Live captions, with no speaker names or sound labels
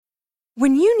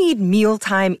When you need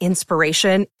mealtime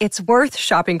inspiration, it's worth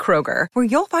shopping Kroger, where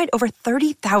you'll find over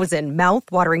 30,000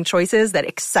 mouth-watering choices that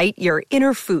excite your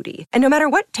inner foodie. And no matter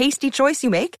what tasty choice you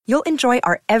make, you'll enjoy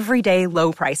our everyday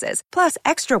low prices, plus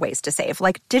extra ways to save,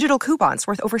 like digital coupons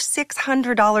worth over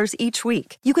 $600 each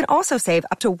week. You can also save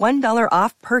up to $1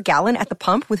 off per gallon at the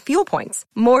pump with fuel points.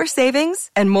 More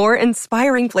savings and more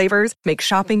inspiring flavors make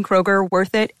shopping Kroger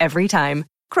worth it every time.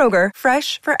 Kroger,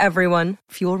 fresh for everyone.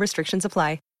 Fuel restrictions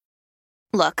apply.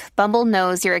 Look, Bumble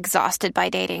knows you're exhausted by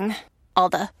dating. All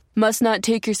the, must not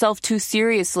take yourself too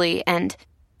seriously, and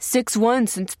 6'1"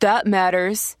 since that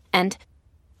matters, and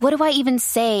what do I even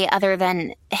say other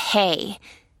than, hey?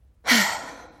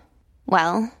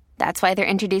 Well, that's why they're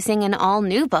introducing an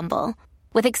all-new Bumble,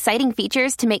 with exciting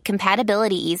features to make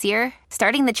compatibility easier,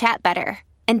 starting the chat better,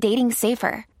 and dating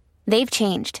safer. They've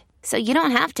changed, so you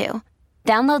don't have to.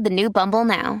 Download the new Bumble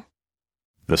now.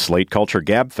 The Slate Culture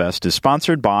Gabfest is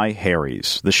sponsored by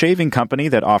Harry's, the shaving company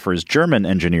that offers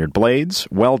German-engineered blades,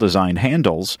 well-designed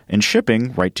handles, and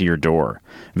shipping right to your door.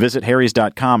 Visit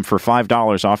harrys.com for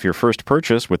 $5 off your first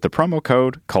purchase with the promo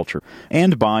code CULTURE.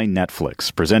 And by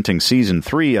Netflix, presenting Season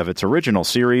 3 of its original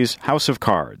series, House of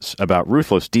Cards, about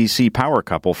ruthless DC power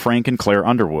couple Frank and Claire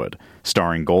Underwood,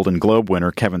 starring Golden Globe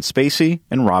winner Kevin Spacey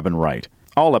and Robin Wright.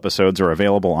 All episodes are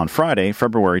available on Friday,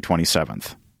 February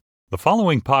 27th. The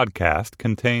following podcast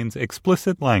contains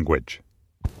explicit language.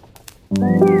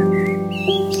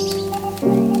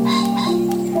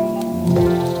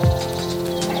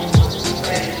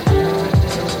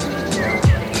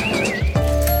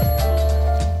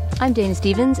 I'm Dana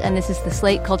Stevens, and this is the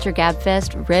Slate Culture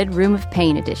Gabfest Red Room of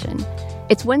Pain edition.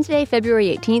 It's Wednesday,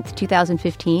 February 18th,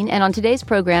 2015, and on today's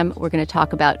program, we're going to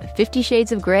talk about 50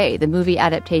 Shades of Grey, the movie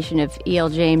adaptation of E.L.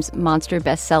 James' monster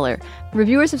bestseller.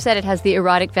 Reviewers have said it has the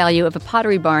erotic value of a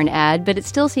Pottery Barn ad, but it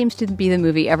still seems to be the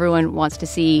movie everyone wants to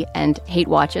see and hate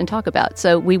watch and talk about.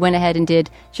 So we went ahead and did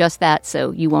just that,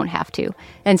 so you won't have to.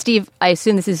 And Steve, I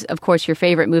assume this is, of course, your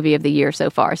favorite movie of the year so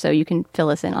far, so you can fill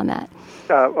us in on that.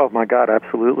 Oh, my God,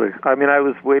 absolutely. I mean, I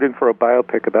was waiting for a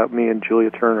biopic about me and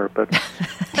Julia Turner, but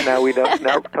now we don't.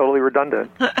 Now totally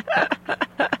redundant.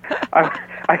 I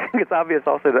think it's obvious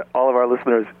also to all of our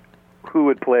listeners who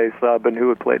would play Sub and who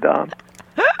would play Dom.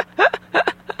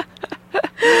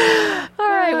 All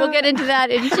right, we'll get into that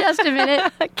in just a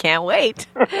minute. Can't wait.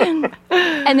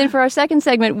 And then for our second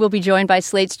segment, we'll be joined by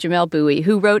Slate's Jamelle Bouie,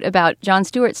 who wrote about Jon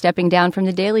Stewart stepping down from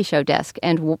The Daily Show desk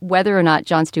and whether or not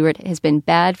Jon Stewart has been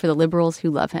bad for the liberals who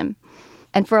love him.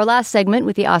 And for our last segment,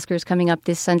 with the Oscars coming up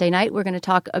this Sunday night, we're going to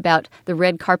talk about the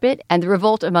red carpet and the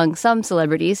revolt among some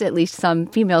celebrities, at least some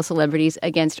female celebrities,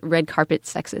 against red carpet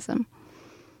sexism.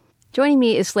 Joining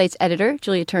me is Slate's editor,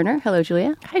 Julia Turner. Hello,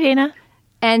 Julia. Hi, Dana.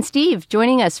 And Steve,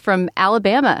 joining us from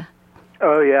Alabama.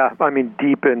 Oh, yeah. I mean,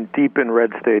 deep in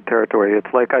red state territory.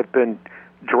 It's like I've been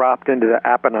dropped into the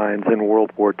Apennines in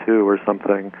World War II or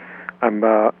something. I'm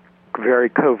very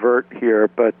covert here,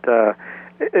 but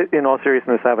in all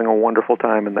seriousness, having a wonderful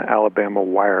time in the Alabama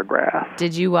Wiregrass.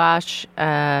 Did you watch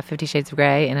 50 Shades of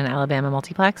Grey in an Alabama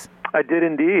multiplex? I did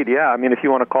indeed, yeah. I mean, if you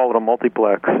want to call it a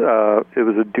multiplex, it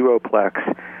was a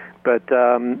duoplex. But,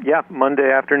 yeah,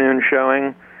 Monday afternoon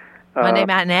showing. Monday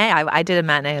matinee? I did a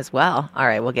matinee as well. All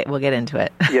right, we'll get into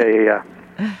it. Yeah.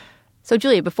 So,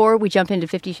 Julia, before we jump into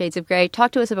 50 Shades of Grey,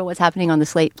 talk to us about what's happening on the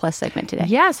Slate Plus segment today.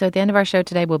 Yeah, so at the end of our show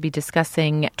today, we'll be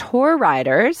discussing tour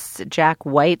riders. Jack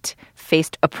White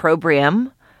faced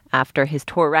opprobrium after his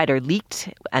tour rider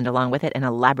leaked, and along with it, an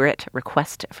elaborate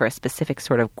request for a specific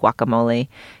sort of guacamole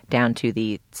down to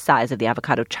the size of the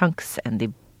avocado chunks and the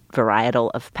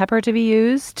varietal of pepper to be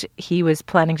used. He was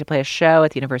planning to play a show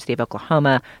at the University of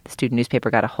Oklahoma. The student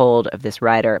newspaper got a hold of this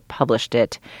writer, published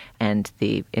it, and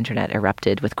the internet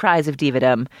erupted with cries of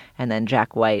divadom. And then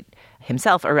Jack White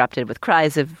himself erupted with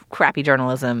cries of crappy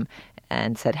journalism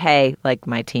and said, hey, like,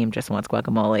 my team just wants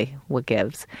guacamole. What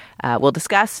gives? We'll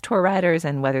discuss tour riders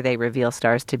and whether they reveal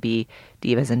stars to be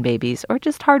divas and babies or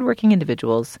just hardworking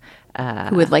individuals.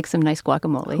 Who would like some nice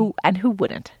guacamole. Who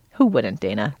wouldn't? Who wouldn't,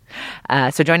 Dana?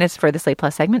 So join us for the Slate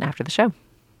Plus segment after the show.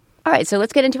 All right, so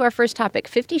let's get into our first topic.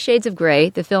 50 Shades of Grey,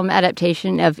 the film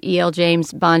adaptation of E.L.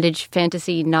 James' bondage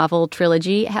fantasy novel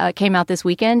trilogy, came out this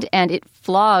weekend, and it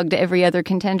flogged every other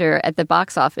contender at the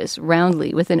box office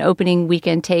roundly with an opening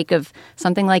weekend take of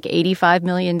something like $85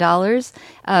 million.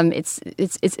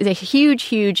 It's a huge,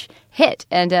 huge hit.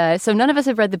 And so none of us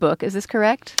have read the book. Is this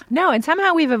correct? No, and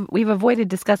somehow we've avoided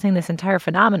discussing this entire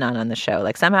phenomenon on the show.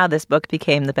 Like, somehow this book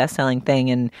became the best-selling thing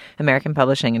in American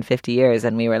publishing in 50 years,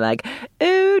 and we were like,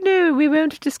 oh, no, we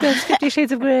won't discuss 50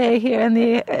 Shades of Grey here in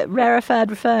the rarefied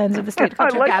refines of the Slate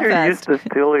Culture Gabfest. I like your Eustace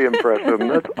Tilly impression.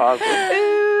 That's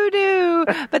awesome. doo-doo.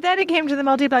 But then it came to the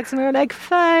multiplex and we were like,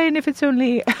 fine, if it's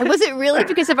only... Was it really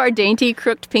because of our dainty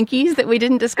crooked pinkies that we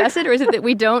didn't discuss it? Or is it that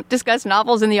we don't discuss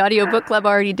novels and the audiobook club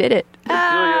already did it?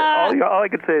 Julia, all I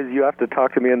could say is you have to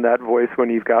talk to me in that voice when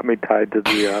you've got me tied to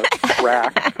the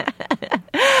rack.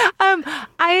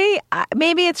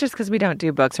 Maybe it's just because we don't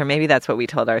do books, or maybe that's what we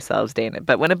told ourselves, Dana.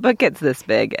 But when a book gets this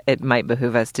big, it might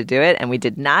behoove us to do it, and we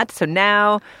did not. So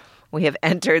now we have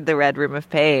entered the Red Room of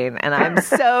Pain, and I'm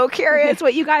so curious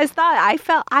what you guys thought. I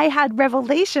felt I had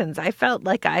revelations. I felt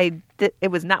like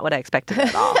it was not what I expected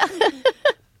at all.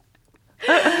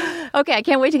 Okay, I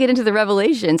can't wait to get into the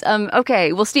revelations.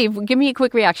 Okay, well, Steve, give me a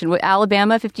quick reaction.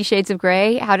 Alabama, 50 Shades of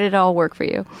Grey, how did it all work for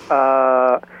you?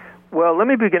 Well, let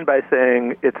me begin by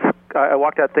saying I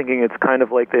walked out thinking it's kind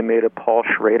of like they made a Paul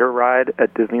Schrader ride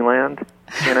at Disneyland,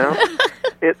 you know?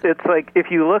 It's like,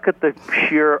 if you look at the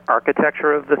sheer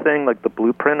architecture of the thing, like the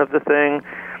blueprint of the thing,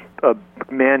 a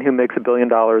man who makes $1 billion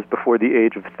before the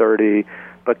age of 30,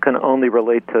 but can only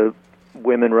relate to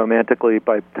women romantically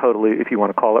by totally, if you want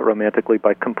to call it romantically,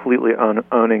 by completely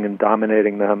owning and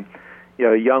dominating them. You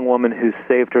know, a young woman who's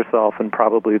saved herself and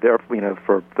probably there, you know,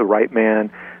 for the right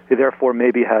man, who therefore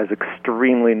maybe has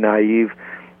extremely naive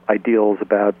ideals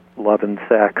about love and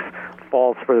sex,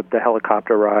 falls for the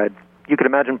helicopter ride. You could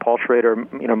imagine Paul Schrader,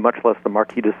 you know, much less the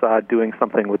Marquis de Sade, doing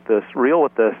something with this, real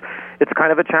with this. It's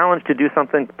kind of a challenge to do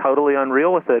something totally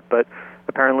unreal with it, but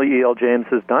apparently E.L. James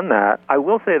has done that. I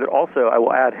will say that also, I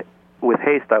will add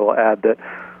that,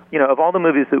 you know, of all the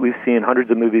movies that we've seen,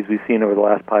 hundreds of movies we've seen over the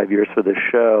last 5 years for this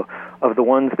show, of the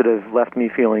ones that have left me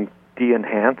feeling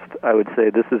de-enhanced, I would say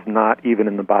this is not even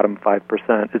in the bottom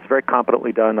 5%. It's very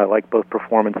competently done. I like both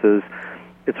performances.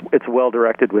 It's well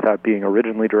directed without being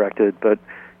originally directed, but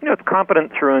you know, it's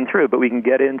competent through and through. But we can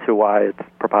get into why it's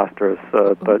preposterous.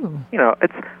 But you know,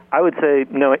 I would say,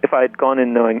 no. If I had gone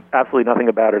in knowing absolutely nothing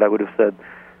about it, I would have said,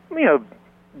 you know,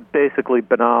 basically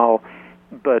banal,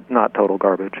 but not total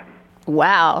garbage.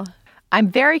 Wow. I'm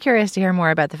very curious to hear more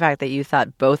about the fact that you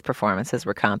thought both performances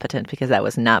were competent, because that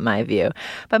was not my view.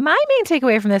 But my main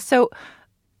takeaway from this, so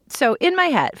in my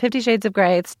head, 50 Shades of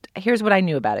Grey, here's what I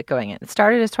knew about it going in. It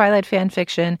started as Twilight fan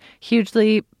fiction,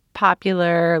 hugely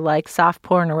popular, like soft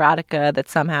porn erotica that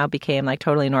somehow became like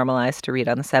totally normalized to read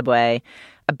on the subway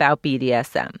about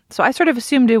BDSM. So I sort of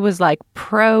assumed it was like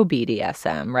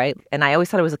pro-BDSM, right? And I always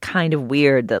thought it was kind of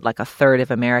weird that like a third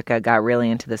of America got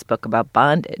really into this book about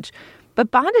bondage. But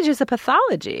bondage is a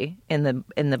pathology in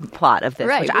the plot of this,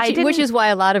 right? Which is why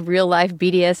a lot of real life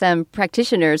BDSM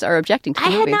practitioners are objecting to the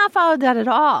movie. I had not followed that at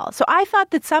all, so I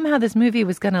thought that somehow this movie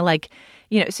was going to like,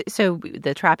 you know, so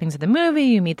the trappings of the movie,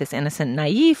 you meet this innocent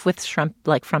naïf with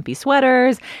frumpy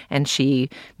sweaters, and she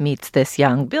meets this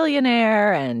young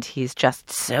billionaire, and he's just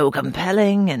so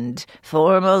compelling and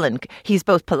formal, and he's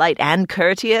both polite and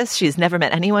courteous. She's never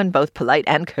met anyone both polite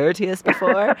and courteous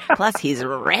before. Plus, he's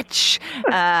rich.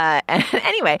 And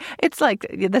anyway, it's like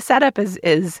the setup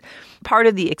is part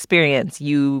of the experience.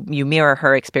 You mirror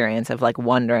her experience of like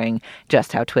wondering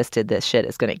just how twisted this shit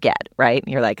is going to get, right?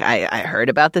 And you're like, I heard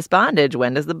about this bondage.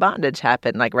 When does the bondage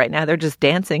happen? Like right now, they're just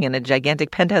dancing in a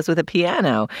gigantic penthouse with a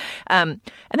piano. And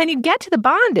then you get to the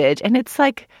bondage, and it's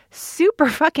like super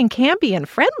fucking campy and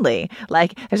friendly.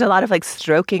 Like there's a lot of like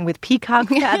stroking with peacock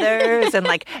feathers and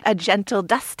like a gentle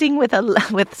dusting with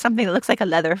something that looks like a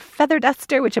leather feather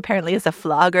duster, which apparently is a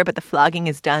flogger, but the flogging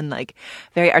is done like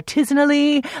very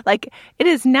artisanally. Like it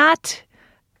is not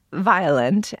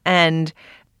violent. And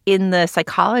in the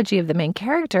psychology of the main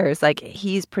characters, like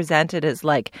he's presented as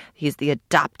like he's the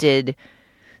adopted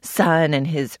son in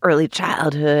his early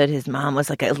childhood. His mom was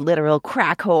like a literal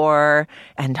crack whore,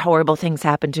 and horrible things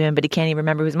happened to him, but he can't even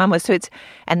remember who his mom was. So it's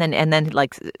and then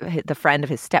like the friend of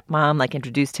his stepmom like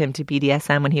introduced him to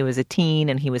BDSM when he was a teen,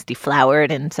 and he was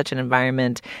deflowered in such an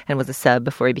environment and was a sub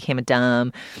before he became a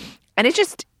dom. And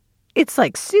it's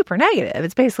like super negative.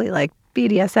 It's basically like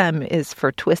BDSM is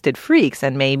for twisted freaks,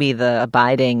 and maybe the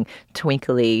abiding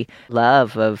twinkly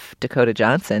love of Dakota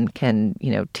Johnson can,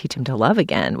 you know, teach him to love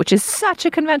again, which is such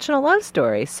a conventional love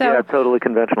story. So yeah, totally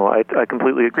conventional. I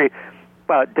completely agree.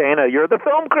 Dana, you're the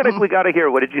film critic. We got to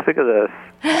hear. What did you think of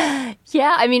this?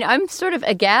 Yeah, I mean, I'm sort of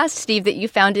aghast, Steve, that you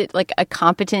found it like a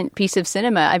competent piece of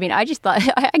cinema. I mean, I just thought,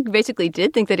 I basically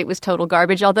did think that it was total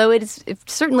garbage, although it's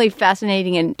certainly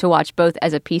fascinating and to watch both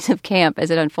as a piece of camp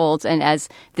as it unfolds and as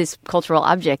this cultural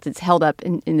object that's held up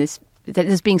in this, that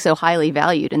is being so highly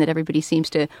valued and that everybody seems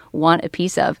to want a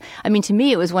piece of. I mean, to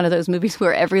me, it was one of those movies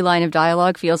where every line of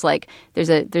dialogue feels like there's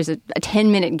a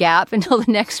 10-minute gap until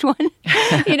the next one.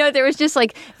 You know, there was just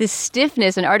like this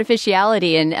stiffness and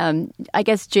artificiality. And I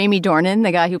guess Jamie Dornan,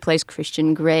 the guy who plays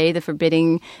Christian Grey, the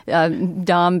forbidding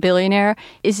dom billionaire,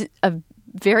 is a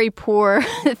very poor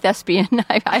thespian,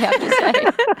 I have to say.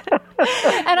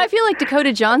 And I feel like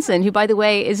Dakota Johnson, who, by the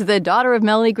way, is the daughter of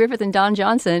Melanie Griffith and Don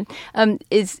Johnson,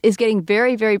 is getting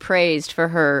very, very praised for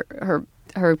her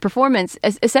performance,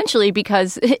 essentially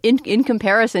because in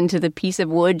comparison to the piece of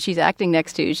wood she's acting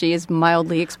next to, she is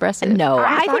mildly expressive. No,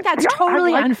 I think that's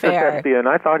totally unfair.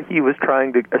 I thought he was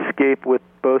trying to escape with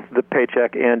both the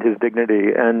paycheck and his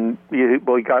dignity, and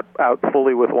he got out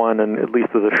fully with one and at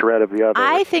least with a shred of the other.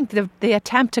 I think the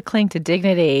attempt to cling to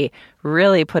dignity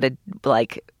really put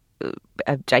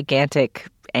a gigantic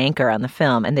anchor on the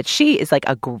film, and that she is like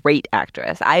a great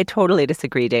actress. I totally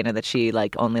disagree, Dana, that she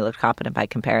like only looked competent by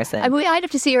comparison. I mean, I'd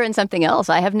have to see her in something else.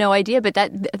 I have no idea, but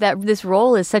that this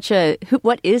role is such a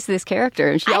what is this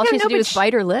character? And all she has to do is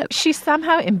bite her lip. She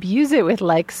somehow imbues it with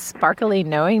like sparkly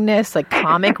knowingness, like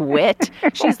comic wit.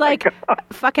 She's like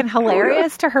fucking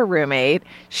hilarious to her roommate.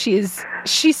 She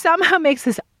somehow makes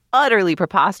this utterly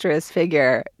preposterous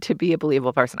figure to be a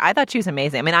believable person. I thought she was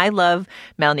amazing. I mean, I love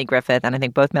Melanie Griffith, and I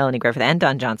think both Melanie Griffith and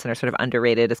Don Johnson are sort of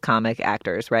underrated as comic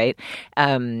actors, right?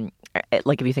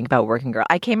 Like if you think about Working Girl,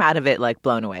 I came out of it like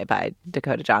blown away by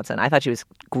Dakota Johnson. I thought she was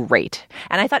great.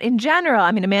 And I thought in general,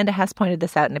 I mean, Amanda Hess pointed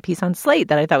this out in a piece on Slate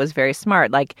that I thought was very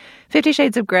smart. Like 50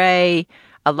 Shades of Grey,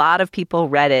 a lot of people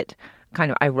read it kind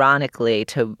of ironically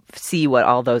to see what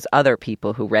all those other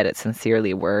people who read it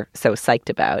sincerely were so psyched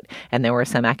about. And there were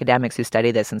some academics who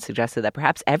studied this and suggested that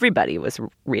perhaps everybody was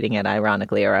reading it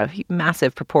ironically, or a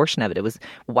massive proportion of it. It was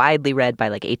widely read by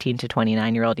like 18 to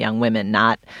 29-year-old young women,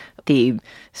 not the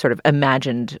sort of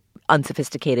imagined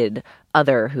unsophisticated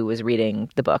other who was reading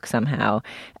the book somehow.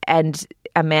 And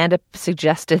Amanda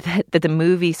suggested that the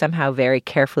movie somehow very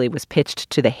carefully was pitched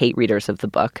to the hate readers of the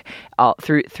book, all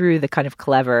through the kind of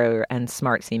clever and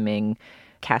smart-seeming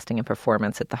casting and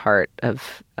performance at the heart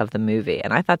of the movie.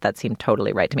 And I thought that seemed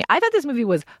totally right to me. I thought this movie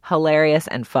was hilarious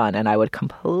and fun, and I would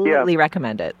completely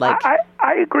recommend it. Like,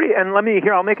 I agree. And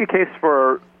I'll make a case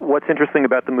for what's interesting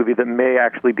about the movie that may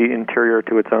actually be interior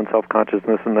to its own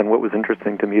self-consciousness, and then what was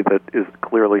interesting to me that is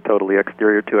clearly totally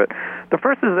exterior to it. The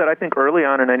first is that I think early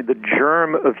on, the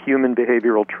germ of human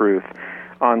behavioral truth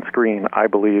on screen, I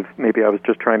believe, maybe I was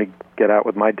just trying to get out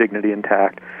with my dignity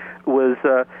intact, was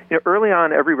early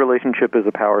on every relationship is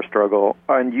a power struggle,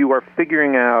 and you are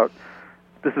figuring out,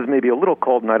 this is maybe a little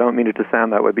cold and I don't mean it to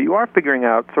sound that way, but you are figuring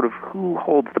out sort of who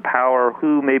holds the power,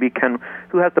 who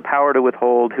has the power to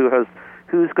withhold,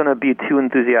 who's going to be too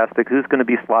enthusiastic, who's going to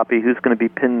be sloppy, who's going to be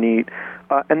pin neat.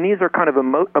 And these are kind of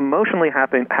emotionally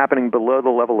happening below the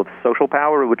level of social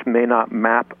power, which may not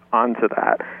map onto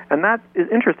that. And that is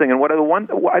interesting. And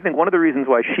I think one of the reasons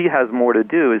why she has more to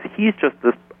do is he's just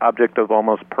this object of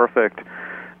almost perfect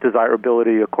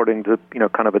desirability according to,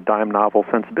 kind of a dime novel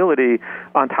sensibility,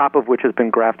 on top of which has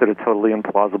been grafted a totally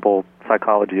implausible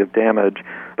psychology of damage.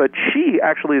 But she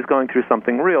actually is going through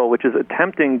something real, which is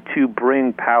attempting to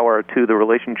bring power to the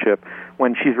relationship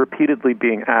when she's repeatedly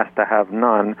being asked to have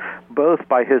none, both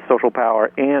by his social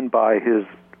power and by his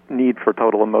need for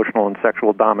total emotional and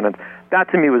sexual dominance. That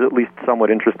to me was at least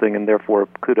somewhat interesting, and therefore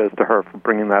kudos to her for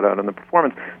bringing that out in the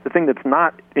performance. The thing that's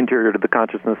not interior to the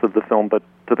consciousness of the film, but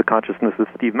to the consciousness of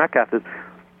Steve Metcalf, is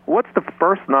what's the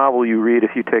first novel you read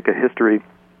if you take a history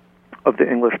of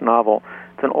the English novel?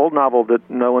 It's an old novel that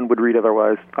no one would read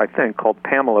otherwise, I think, called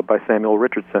Pamela by Samuel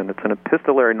Richardson. It's an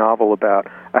epistolary novel about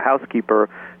a housekeeper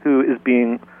who is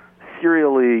being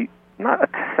serially, not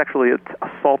sexually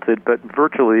assaulted, but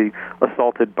virtually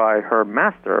assaulted by her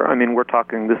master. I mean, we're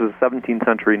talking, this is a 17th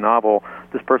century novel.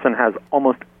 This person has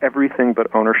almost everything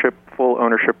but full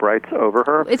ownership rights over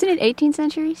her. Isn't it 18th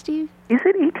century, Steve? Is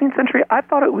it 18th century? I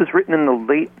thought it was written in the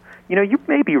late... you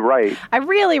may be right. I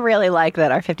really, really like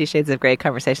that our 50 Shades of Grey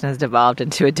conversation has devolved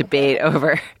into a debate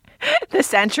over the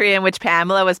century in which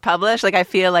Pamela was published. Like, I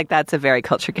feel like that's a very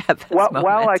Culture Gap moment.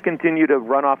 While I continue to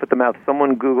run off at the mouth,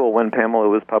 someone Google when Pamela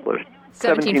was published.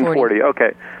 1740.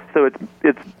 Okay, so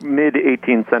it's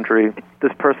mid-18th century.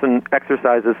 This person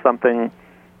exercises something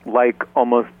like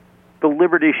almost the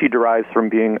liberty she derives from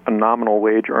being a nominal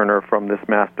wage earner from this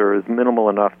master is minimal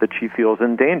enough that she feels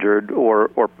endangered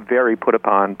or very put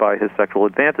upon by his sexual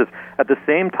advances. At the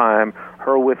same time,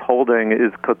 her withholding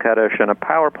is coquettish and a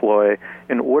power ploy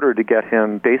in order to get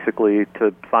him basically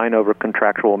to sign over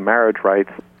contractual marriage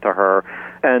rights to her.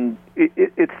 And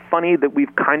it's funny that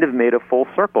we've kind of made a full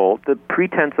circle. The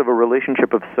pretense of a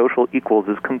relationship of social equals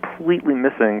is completely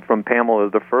missing from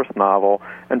Pamela, the first novel,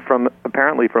 and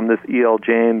apparently from this E.L.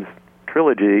 James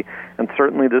trilogy, and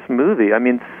certainly this movie. I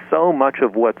mean, so much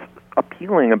of what's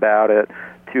appealing about it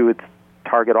to its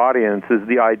target audience is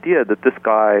the idea that this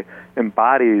guy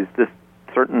embodies this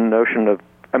certain notion of,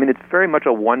 it's very much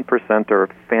a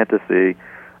one-percenter fantasy,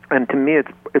 And to me,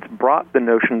 it's brought the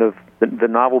notion of the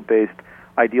novel-based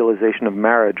idealization of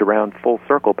marriage around full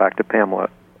circle back to Pamela.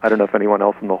 I don't know if anyone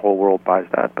else in the whole world buys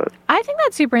that, but I think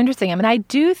that's super interesting. I mean, I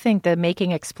do think that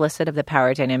making explicit of the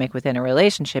power dynamic within a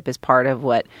relationship is part of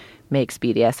what makes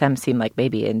BDSM seem like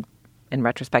maybe in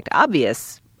retrospect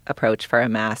obvious approach for a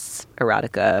mass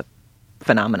erotica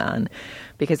phenomenon,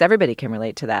 because everybody can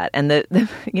relate to that. And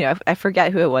I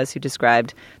forget who it was who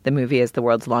described the movie as the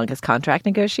world's longest contract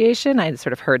negotiation. I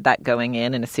sort of heard that going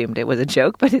in and assumed it was a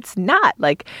joke, but it's not.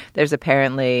 Like, there's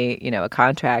apparently, a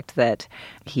contract that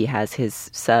he has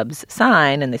his subs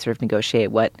sign, and they sort of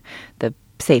negotiate what the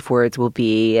safe words will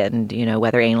be and,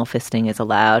 whether anal fisting is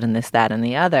allowed and this, that, and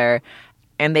the other.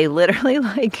 And they literally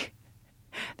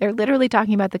they're literally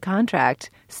talking about the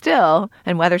contract still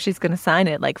and whether she's going to sign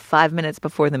it 5 minutes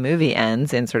before the movie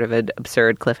ends in sort of an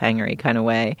absurd cliffhanger-y kind of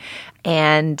way.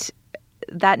 And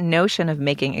that notion of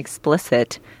making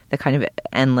explicit the kind of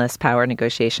endless power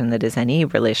negotiation that is any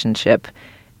relationship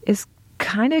is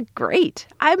kind of great.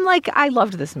 I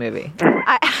loved this movie.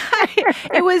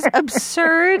 It was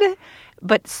absurd,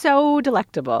 but so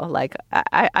delectable.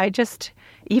 I just,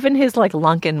 even his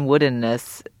lunken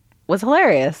woodenness was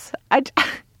hilarious.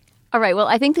 All right. Well,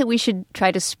 I think that we should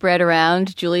try to spread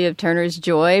around Julia Turner's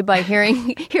joy by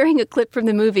hearing a clip from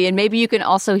the movie, and maybe you can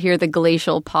also hear the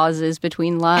glacial pauses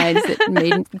between lines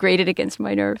that grated against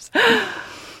my nerves.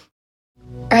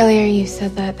 Earlier, you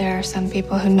said that there are some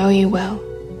people who know you well.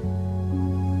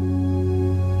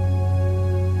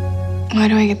 Why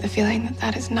do I get the feeling that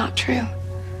that is not true?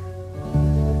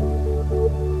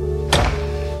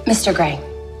 Mr. Gray,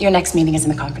 your next meeting is in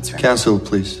the conference room. Cancel,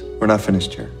 please. We're not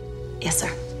finished here. Yes,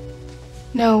 sir.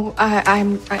 No, I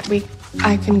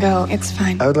can go. It's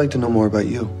fine. I would like to know more about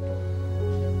you.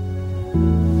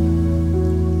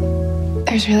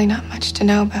 There's really not much to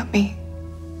know about me.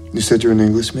 You said you're an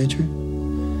English major?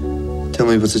 Tell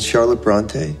me, was it Charlotte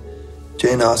Bronte,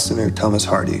 Jane Austen, or Thomas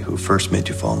Hardy who first made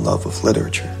you fall in love with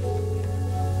literature?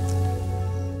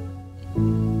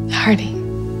 Hardy.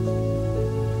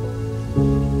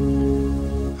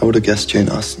 I would have guessed Jane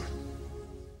Austen.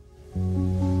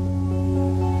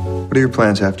 What are your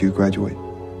plans after you graduate?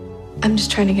 I'm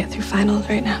just trying to get through finals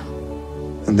right now.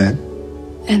 And then?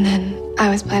 And then I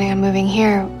was planning on moving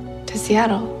here to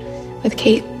Seattle with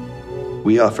Kate.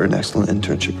 We offer an excellent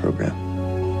internship program.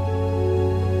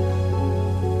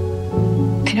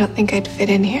 I don't think I'd fit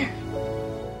in here.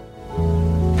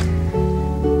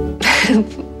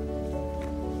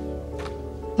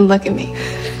 Look at me.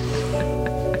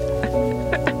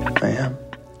 I am.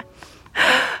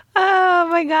 Oh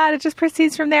my God, it just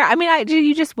proceeds from there. I mean,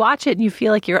 you just watch it and you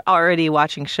feel like you're already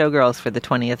watching Showgirls for the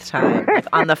 20th time,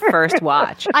 on the first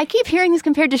watch. I keep hearing this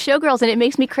compared to Showgirls, and it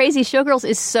makes me crazy. Showgirls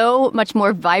is so much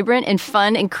more vibrant and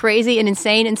fun and crazy and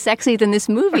insane and sexy than this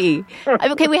movie.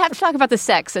 Okay, we have to talk about the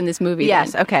sex in this movie.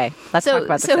 Yes, then. okay. Let's talk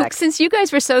about the sex. So since you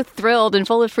guys were so thrilled and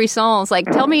full of frissons,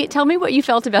 tell me what you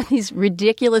felt about these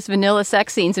ridiculous vanilla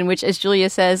sex scenes in which, as Julia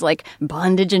says,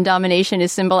 bondage and domination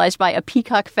is symbolized by a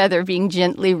peacock feather being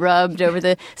gently rubbed over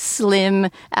the slim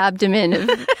abdomen of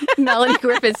Melanie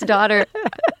Griffith's daughter.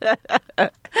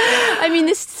 I mean,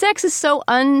 this sex is so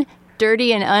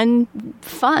undirty and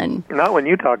unfun. Not when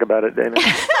you talk about it, Dana.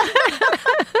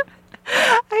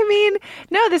 I mean,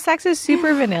 no, the sex is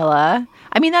super vanilla.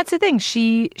 I mean, that's the thing.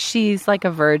 She's like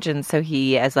a virgin, so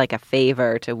he, as a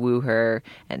favor to woo her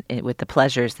and with the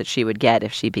pleasures that she would get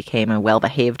if she became a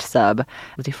well-behaved sub,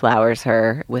 deflowers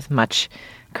her with much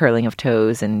curling of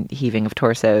toes and heaving of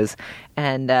torsos.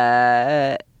 And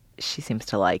she seems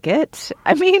to like it.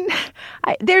 I mean,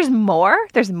 there's more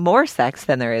sex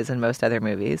than there is in most other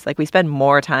movies. We spend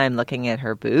more time looking at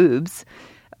her boobs.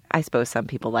 I suppose some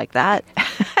people like that.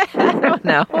 I don't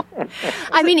know.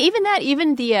 I mean,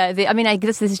 I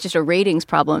guess this is just a ratings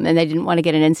problem, and they didn't want to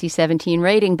get an NC-17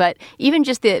 rating, but even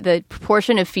just the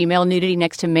proportion of female nudity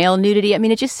next to male nudity, I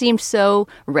mean, it just seemed so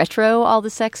retro, all the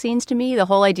sex scenes to me. The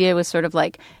whole idea was sort of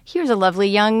here's a lovely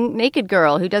young naked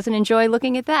girl who doesn't enjoy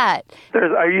looking at that.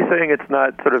 Are you saying it's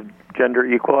not sort of gender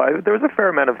equal? There was a fair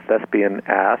amount of thespian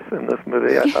ass in this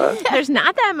movie, I thought. There's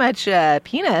not that much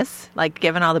penis,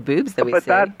 given all the boobs that we see.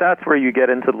 But that's where you get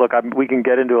into, we can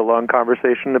get into a long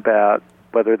conversation about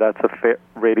whether that's a fair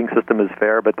rating system is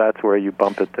fair, but that's where you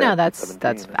bump it to. No, that's.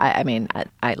 I mean,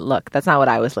 look, that's not what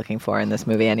I was looking for in this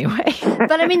movie anyway.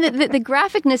 But I mean, the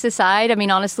graphicness aside, I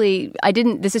mean, honestly,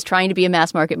 this is trying to be a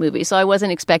mass market movie, so I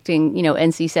wasn't expecting,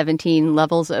 NC-17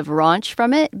 levels of raunch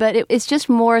from it, but it's just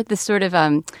more the sort of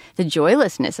the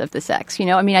joylessness of the sex,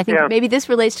 I mean, I think maybe this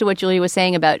relates to what Julia was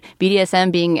saying about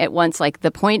BDSM being at once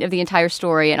the point of the entire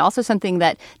story and also something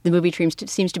that the movie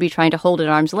seems to be trying to hold at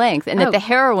arm's length, and that the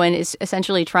heroine is essentially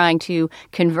essentially trying to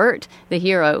convert the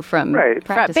hero from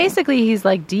practicing. Basically, he's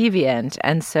like deviant,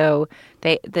 and so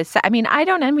I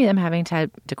don't envy them having to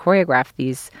choreograph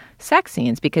these sex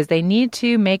scenes because they need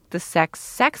to make the sex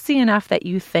sexy enough that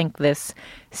you think this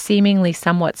seemingly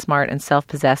somewhat smart and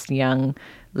self-possessed young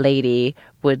lady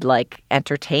would like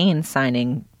entertain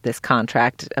signing this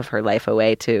contract of her life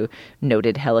away to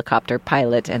noted helicopter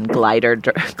pilot and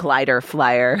glider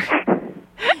flyer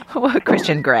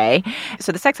Christian Grey.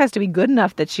 So the sex has to be good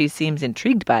enough that she seems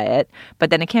intrigued by it, but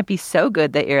then it can't be so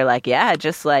good that you're like, yeah,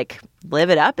 just like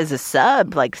live it up as a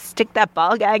sub, like stick that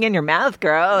ball gag in your mouth,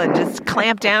 girl, and just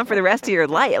clamp down for the rest of your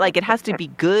life. Like it has to be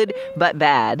good but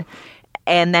bad.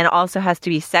 And then also has to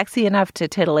be sexy enough to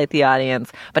titillate the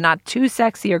audience, but not too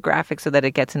sexy or graphic so that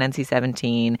it gets an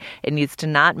NC-17. It needs to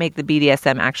not make the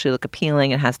BDSM actually look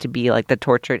appealing. It has to be like the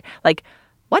tortured, like,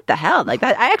 what the hell? Like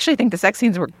that, I actually think the sex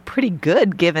scenes were pretty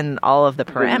good given all of the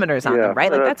parameters on them,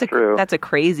 right? Like that's a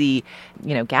crazy,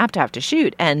 gap to have to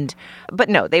shoot. But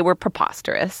no, they were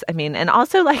preposterous. I mean, and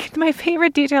also like my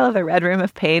favorite detail of the Red Room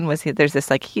of Pain was there's this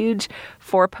like huge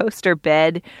 4-poster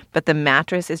bed, but the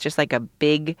mattress is just like a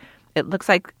big. It looks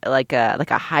like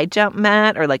a high jump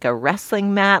mat or like a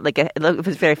wrestling mat. It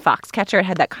was very Foxcatcher. It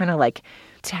had that kind of like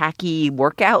tacky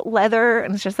workout leather,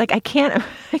 and it's just like I can't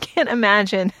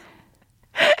imagine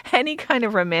any kind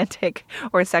of romantic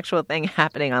or sexual thing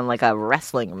happening on like a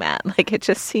wrestling mat. Like it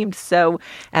just seemed so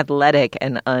athletic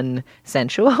and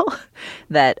unsensual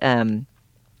that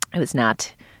it was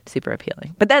not super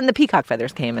appealing. But then the peacock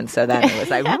feathers came, and so then it was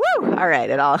like, woo! All right,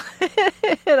 it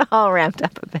all ramped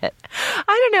up a bit.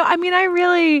 I don't know. I mean,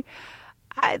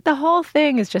 the whole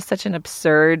thing is just such an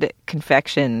absurd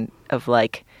confection of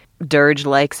like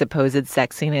dirge-like supposed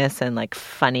sexiness and like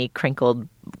funny crinkled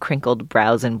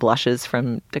brows and blushes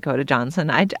from Dakota Johnson.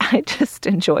 I just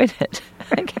enjoyed it.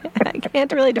 I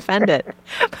can't really defend it,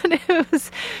 but it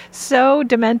was so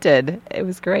demented. It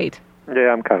was great.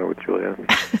 Yeah, I'm kind of with Julia.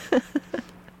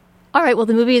 All right, well,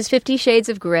 the movie is 50 Shades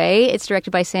of Grey. It's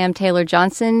directed by Sam Taylor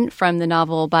Johnson from the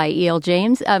novel by E.L.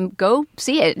 James. Go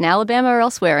see it in Alabama or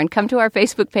elsewhere, and come to our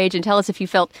Facebook page and tell us if you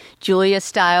felt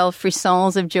Julia-style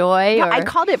frissons of joy. No, I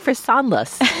called it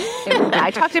frissonless.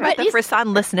 I talked about the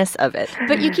frissonlessness of it.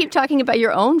 But you keep talking about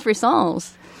your own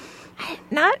frissons.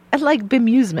 Not like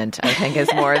bemusement, I think is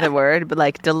more the word, but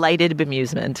like delighted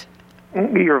bemusement.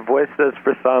 Your voice says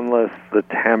frissonless, the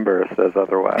timbre says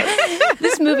otherwise.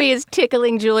 This movie is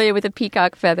tickling Julia with a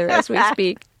peacock feather as we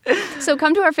speak. So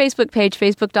come to our Facebook page,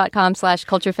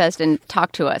 facebook.com/culturefest, and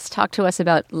talk to us. Talk to us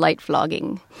about light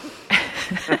flogging.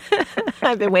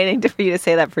 I've been waiting for you to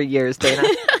say that for years, Dana.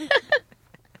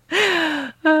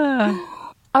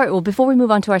 All right, well, before we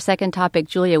move on to our second topic,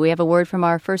 Julia, we have a word from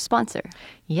our first sponsor.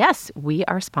 Yes, we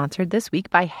are sponsored this week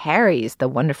by Harry's, the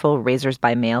wonderful razors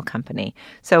by mail company.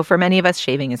 So for many of us,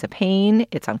 shaving is a pain.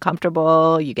 It's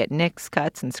uncomfortable. You get nicks,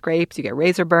 cuts, and scrapes. You get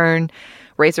razor burn.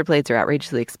 Razor blades are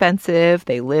outrageously expensive.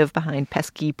 They live behind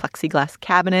pesky plexiglass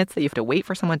cabinets that you have to wait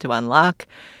for someone to unlock.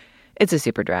 It's a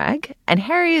super drag. And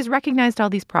Harry has recognized all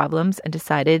these problems and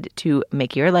decided to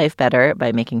make your life better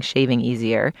by making shaving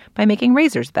easier, by making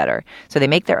razors better. So they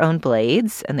make their own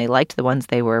blades, and they liked the ones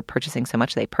they were purchasing so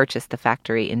much they purchased the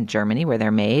factory in Germany where they're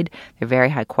made. They're very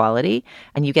high quality,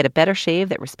 and you get a better shave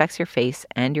that respects your face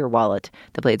and your wallet.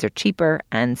 The blades are cheaper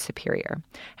and superior.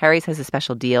 Harry's has a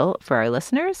special deal for our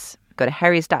listeners. Go to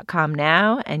harrys.com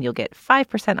now, and you'll get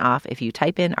 5% off if you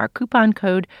type in our coupon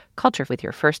code CULTURE with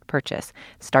your first purchase.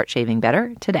 Start shaving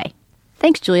better today.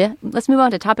 Thanks, Julia. Let's move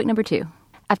on to topic number 2.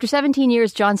 After 17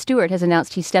 years, Jon Stewart has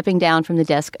announced he's stepping down from the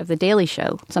desk of The Daily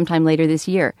Show sometime later this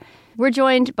year. We're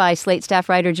joined by Slate staff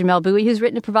writer Jamelle Bouie, who's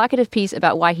written a provocative piece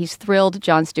about why he's thrilled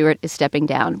Jon Stewart is stepping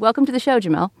down. Welcome to the show,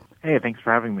 Jamelle. Hey, thanks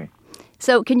for having me.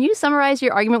 So can you summarize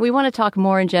your argument? We want to talk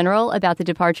more in general about the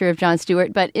departure of Jon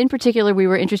Stewart, but in particular, we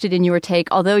were interested in your take.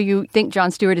 Although you think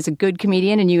Jon Stewart is a good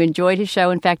comedian and you enjoyed his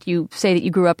show, in fact, you say that you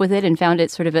grew up with it and found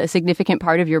it sort of a significant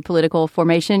part of your political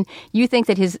formation, you think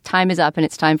that his time is up and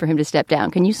it's time for him to step down.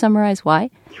 Can you summarize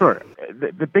why? Sure.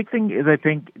 The big thing is, I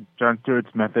think, Jon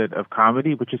Stewart's method of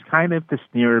comedy, which is kind of to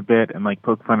sneer a bit and like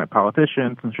poke fun at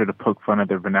politicians and sort of poke fun at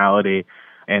their venality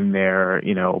and their,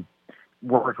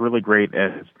 work really great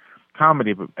as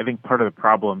comedy. But I think part of the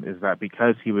problem is that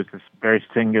because he was this very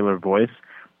singular voice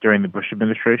during the Bush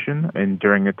administration and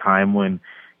during a time when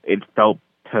it felt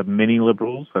to many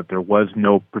liberals that there was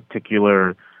no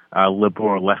particular liberal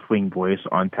or left-wing voice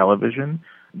on television,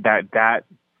 that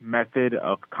method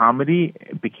of comedy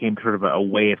became sort of a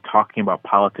way of talking about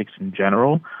politics in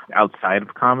general outside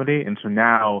of comedy. And so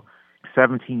now,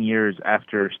 17 years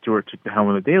after Stewart took the helm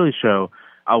of The Daily Show,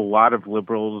 a lot of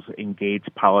liberals engage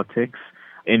politics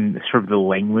in sort of the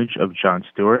language of Jon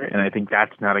Stewart, and I think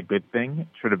that's not a good thing.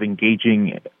 Sort of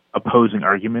engaging opposing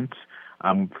arguments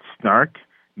with snark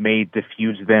may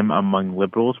diffuse them among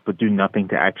liberals, but do nothing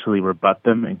to actually rebut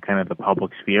them in kind of the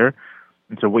public sphere.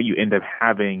 And so what you end up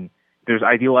having, there's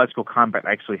ideological combat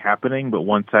actually happening, but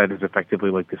one side is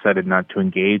effectively decided not to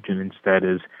engage and instead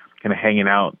is kind of hanging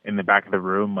out in the back of the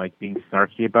room, being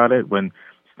snarky about it, when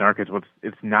snark is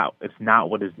it's not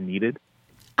what is needed.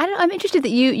 I'm interested that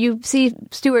you see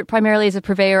Stewart primarily as a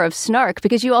purveyor of snark,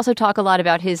 because you also talk a lot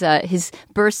about his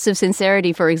bursts of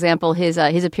sincerity. For example, his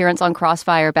appearance on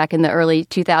Crossfire back in the early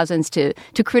 2000s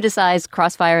to criticize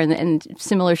Crossfire and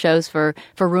similar shows for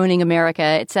ruining America,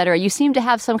 et cetera. You seem to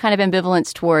have some kind of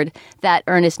ambivalence toward that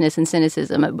earnestness and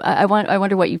cynicism. I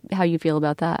wonder how you feel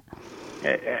about that.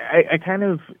 I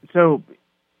feel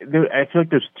like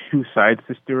there's two sides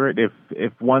to Stewart.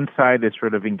 If one side is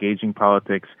sort of engaging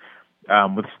politics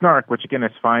with snark, which again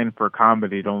is fine for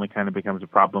comedy, it only kind of becomes a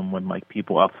problem when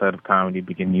people outside of comedy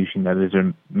begin using that as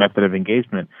a method of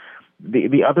engagement.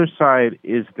 The other side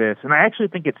is this, and I actually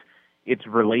think it's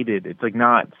related. It's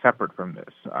not separate from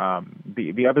this.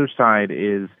 The other side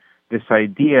is this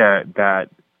idea that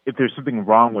if there's something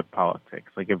wrong with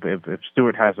politics, if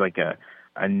Stewart has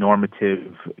a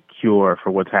normative cure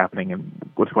for what's happening and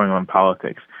what's going on in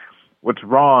politics, what's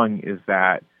wrong is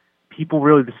that people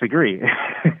really disagree.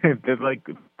 That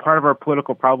part of our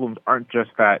political problems aren't just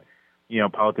that,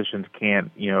 politicians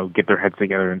can't, get their heads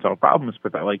together and solve problems,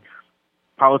 but that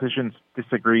politicians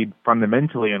disagreed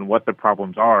fundamentally on what the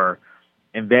problems are.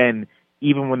 And then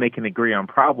even when they can agree on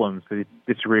problems, they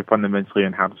disagree fundamentally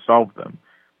on how to solve them.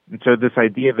 And so this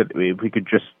idea that if we could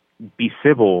just be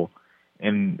civil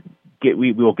and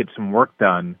we will get some work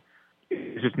done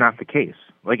is just not the case.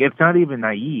 It's not even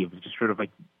naive. It's just sort of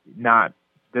not,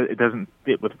 it doesn't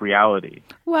fit with reality.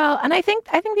 Well, and I think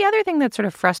the other thing that's sort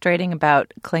of frustrating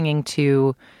about clinging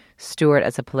to Stewart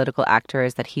as a political actor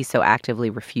is that he so actively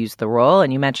refused the role.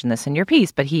 And you mentioned this in your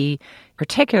piece, but he,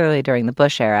 particularly during the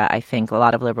Bush era, I think a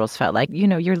lot of liberals felt like,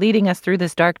 you're leading us through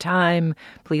this dark time.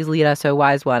 Please lead us, O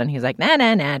wise one. And he's like,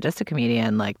 nah, just a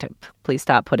comedian. Please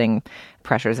stop putting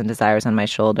pressures and desires on my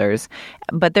shoulders.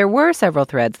 But there were several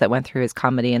threads that went through his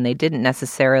comedy, and they didn't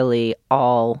necessarily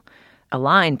all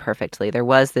align perfectly. There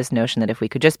was this notion that if we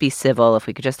could just be civil, if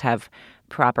we could just have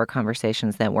proper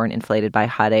conversations that weren't inflated by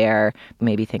hot air,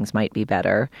 maybe things might be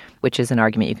better, which is an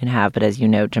argument you can have. But as you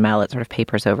know, Jamal, it sort of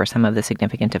papers over some of the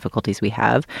significant difficulties we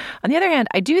have. On the other hand,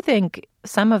 I do think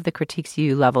some of the critiques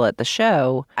you level at the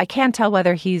show, I can't tell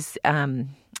whether he's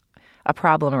a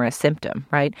problem or a symptom,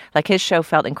 right? His show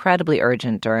felt incredibly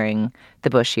urgent during the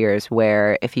Bush years,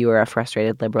 where if you were a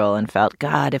frustrated liberal and felt,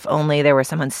 God, if only there were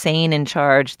someone sane in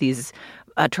charge, these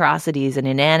atrocities and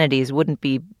inanities wouldn't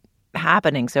be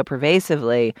happening so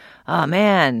pervasively. Oh,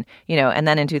 man. And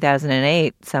then in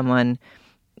 2008, someone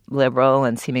liberal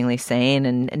and seemingly sane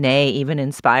and nay, even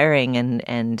inspiring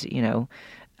and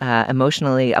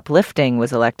emotionally uplifting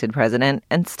was elected president.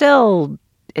 And still,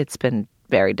 it's been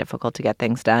very difficult to get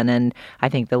things done. And I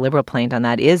think the liberal plaint on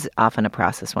that is often a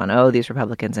process one. Oh, these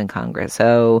Republicans in Congress.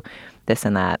 Oh, this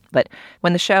and that. But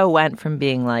when the show went from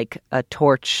being a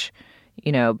torch,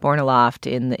 borne aloft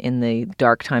in the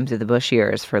dark times of the Bush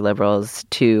years for liberals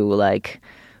to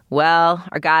well,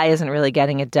 our guy isn't really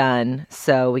getting it done,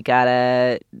 so we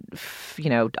gotta,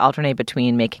 alternate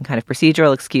between making kind of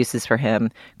procedural excuses for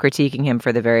him, critiquing him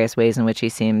for the various ways in which he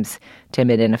seems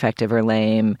timid, ineffective, or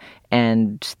lame,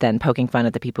 and then poking fun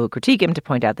at the people who critique him to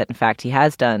point out that, in fact, he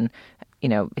has done, he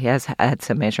has had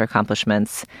some major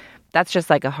accomplishments. That's just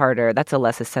that's a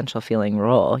less essential feeling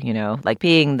role,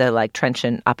 being the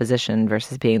trenchant opposition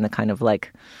versus being the kind of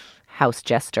house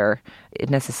jester, it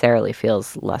necessarily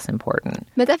feels less important.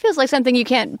 But that feels like something you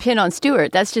can't pin on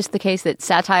Stewart. That's just the case that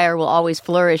satire will always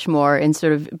flourish more in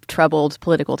sort of troubled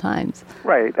political times.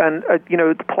 Right. And,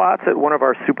 Plotz at one of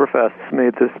our Superfests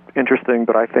made this interesting,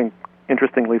 but I think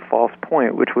interestingly false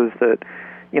point, which was that,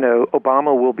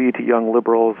 Obama will be to young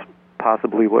liberals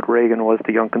possibly what Reagan was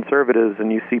to young conservatives,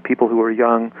 and you see people who were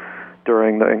young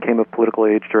and came of political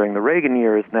age during the Reagan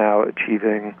years now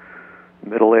achieving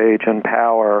middle age and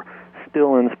power,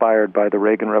 still inspired by the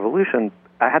Reagan Revolution.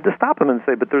 I had to stop him and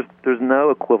say, but there's no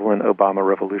equivalent Obama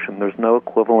Revolution. There's no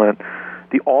equivalent.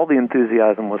 All the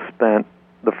enthusiasm was spent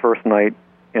the first night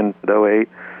in 2008,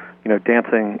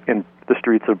 dancing in the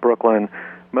streets of Brooklyn.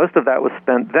 Most of that was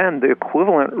spent then. The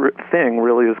equivalent thing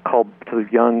really is called to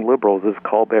young liberals is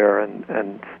Colbert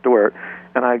and Stewart.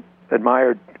 And I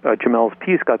admired Jamel's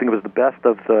piece. I think it was the best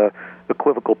of the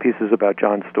equivocal pieces about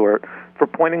Jon Stewart, for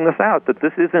pointing this out, that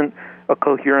this isn't a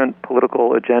coherent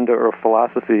political agenda or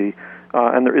philosophy,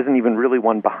 and there isn't even really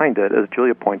one behind it, as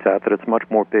Julia points out, that it's much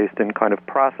more based in kind of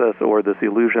process, or this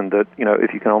illusion that,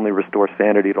 if you can only restore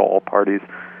sanity to all parties,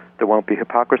 there won't be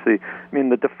hypocrisy. I mean,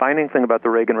 the defining thing about the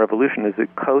Reagan Revolution is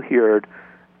it cohered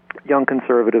young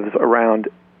conservatives around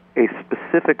a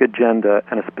specific agenda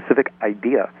and a specific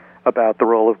idea about the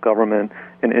role of government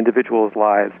in individuals'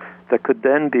 lives that could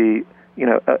then be,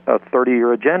 a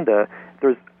 30-year agenda.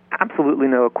 There's absolutely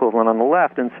no equivalent on the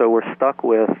left, and so we're stuck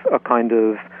with a kind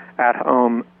of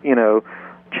at-home,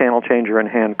 channel changer in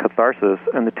hand catharsis,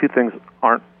 and the two things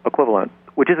aren't equivalent,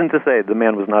 which isn't to say the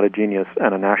man was not a genius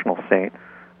and a national saint,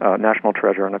 national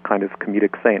treasure, and a kind of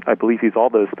comedic saint. I believe he's all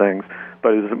those things,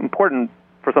 but it was important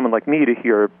for someone like me to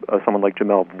hear someone like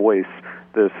Jamel voice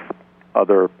this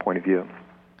other point of view.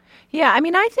 Yeah, I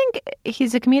mean, I think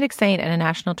he's a comedic saint and a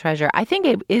national treasure. I think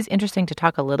it is interesting to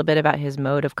talk a little bit about his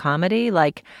mode of comedy.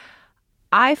 Like,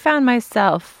 I found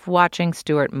myself watching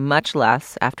Stewart much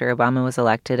less after Obama was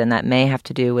elected, and that may have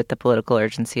to do with the political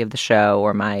urgency of the show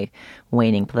or my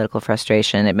waning political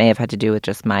frustration. It may have had to do with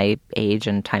just my age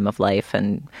and time of life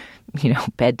and,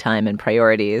 bedtime and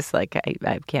priorities. Like,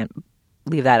 I can't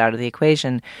leave that out of the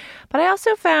equation. But I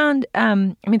also found,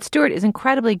 Stewart is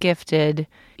incredibly gifted.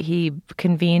 He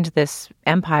convened this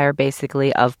empire,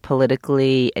 basically, of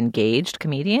politically engaged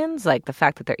comedians. Like, the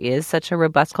fact that there is such a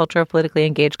robust culture of politically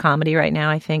engaged comedy right now,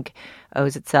 I think,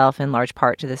 owes itself in large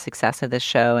part to the success of this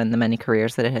show and the many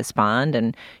careers that it has spawned.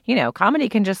 And, comedy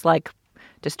can just,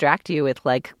 distract you with,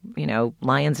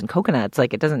 lions and coconuts.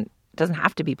 Like, it doesn't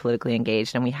have to be politically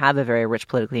engaged, and we have a very rich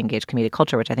politically engaged comedic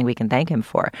culture, which I think we can thank him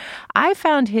for. I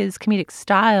found his comedic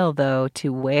style, though,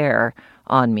 to wear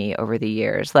on me over the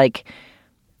years. Like,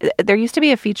 there used to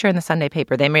be a feature in the Sunday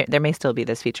paper, there may still be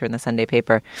this feature in the Sunday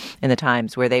paper in the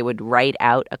Times, where they would write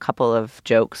out a couple of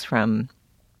jokes from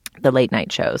the late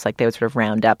night shows. Like, they would sort of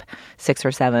round up 6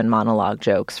 or 7 monologue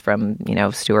jokes from,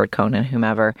 Stewart, Conan,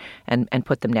 whomever, and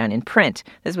put them down in print.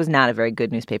 This was not a very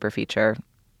good newspaper feature.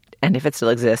 And if it still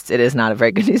exists, it is not a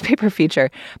very good newspaper feature.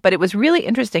 But it was really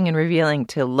interesting and revealing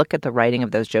to look at the writing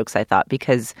of those jokes, I thought,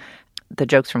 because the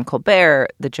jokes from Colbert,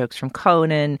 the jokes from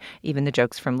Conan, even the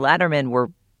jokes from Letterman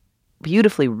were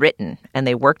beautifully written, and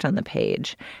they worked on the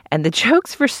page. And the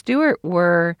jokes for Stewart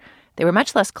were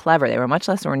much less clever. They were much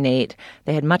less ornate.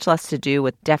 They had much less to do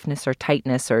with deftness or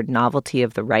tightness or novelty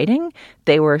of the writing.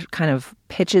 They were kind of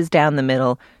pitches down the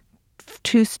middle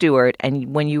to Stewart,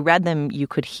 and when you read them, you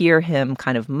could hear him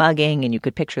kind of mugging, and you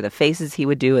could picture the faces he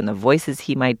would do and the voices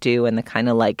he might do and the kind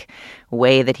of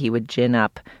way that he would gin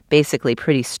up basically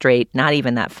pretty straight, not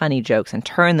even that funny jokes, and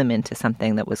turn them into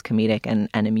something that was comedic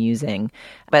and amusing.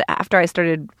 But after I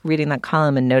started reading that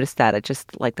column and noticed that, it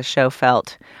just, the show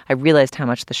felt, I realized how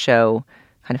much the show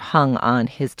kind of hung on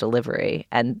his delivery.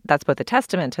 And that's both a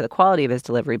testament to the quality of his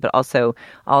delivery, but also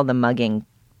all the mugging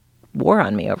wore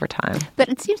on me over time. But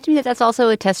it seems to me that that's also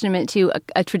a testament to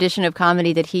a tradition of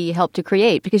comedy that he helped to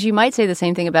create, because you might say the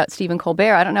same thing about Stephen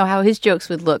Colbert. I don't know how his jokes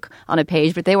would look on a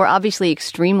page, but they were obviously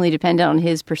extremely dependent on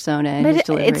his persona and his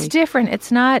delivery. It's different.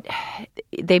 It's not,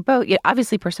 they both,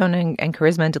 obviously persona and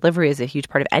charisma and delivery is a huge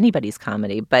part of anybody's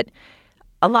comedy, but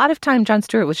a lot of time Jon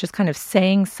Stewart was just kind of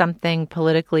saying something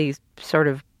politically sort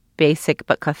of basic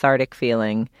but cathartic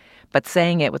feeling, but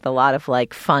saying it with a lot of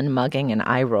fun mugging and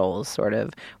eye rolls, sort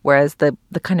of. Whereas the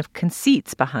kind of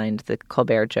conceits behind the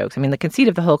Colbert jokes, the conceit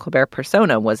of the whole Colbert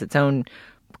persona was its own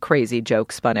crazy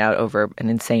joke spun out over an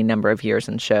insane number of years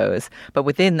and shows. But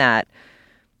within that,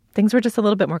 things were just a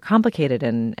little bit more complicated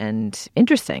and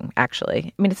interesting,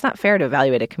 actually. It's not fair to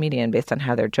evaluate a comedian based on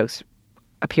how their jokes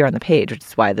appear on the page, which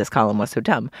is why this column was so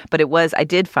dumb. But I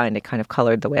did find it kind of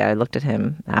colored the way I looked at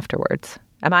him afterwards.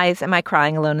 Am I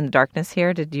crying alone in the darkness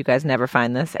here? Did you guys never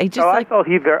find this? I felt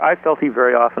he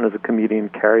very often as a comedian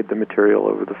carried the material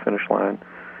over the finish line,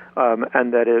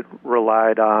 and that it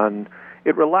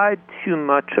relied too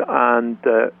much on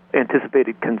the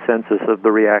anticipated consensus of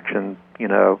the reaction,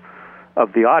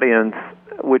 of the audience,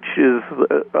 which is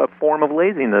a form of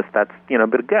laziness. That's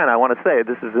But again, I want to say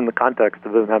this is in the context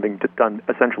of him having done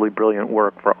essentially brilliant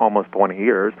work for almost 20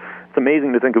 years. It's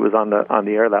amazing to think it was on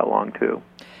the air that long too.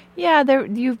 Yeah,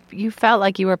 you felt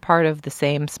like you were part of the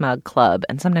same smug club,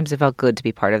 and sometimes it felt good to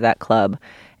be part of that club.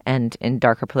 And in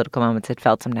darker political moments, it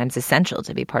felt sometimes essential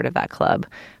to be part of that club.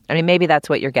 Maybe that's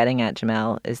what you're getting at,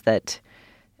 Jamel, is that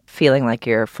feeling like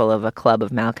you're full of a club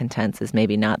of malcontents is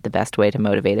maybe not the best way to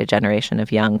motivate a generation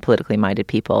of young, politically minded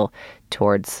people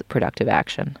towards productive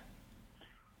action.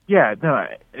 Yeah, no,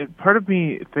 part of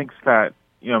me thinks that,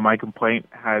 my complaint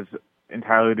has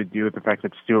entirely to do with the fact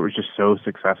that Stewart was just so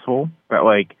successful that,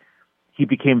 like, he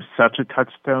became such a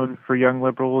touchstone for young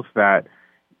liberals that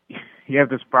you have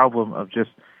this problem of just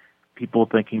people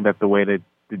thinking that the way to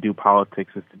do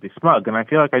politics is to be smug. And I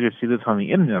feel like I just see this on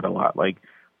the internet a lot. Like,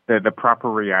 the proper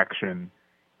reaction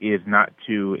is not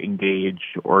to engage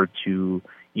or to,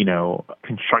 you know,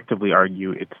 constructively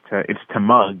argue. It's to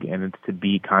mug, and it's to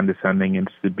be condescending, and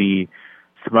it's to be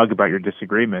smug about your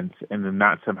disagreements, and then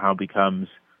that somehow becomes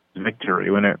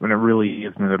victory when it really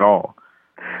isn't at all.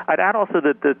 I'd add also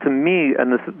that to me,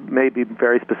 and this may be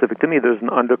very specific to me, there's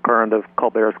an undercurrent of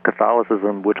Colbert's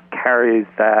Catholicism which carries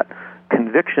that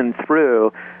conviction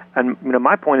through. And you know,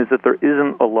 my point is that there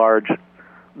isn't a large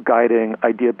guiding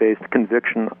idea-based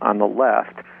conviction on the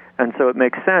left. And so it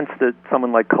makes sense that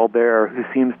someone like Colbert, who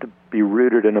seems to be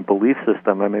rooted in a belief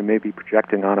system, I mean, maybe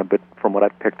projecting on him, but from what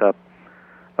I've picked up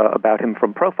about him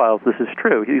from profiles, this is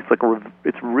true. He's like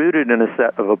it's rooted in a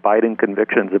set of abiding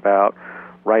convictions about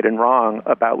right and wrong,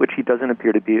 about which he doesn't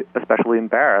appear to be especially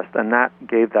embarrassed, and that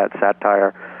gave that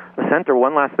satire a center.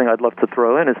 One last thing I'd love to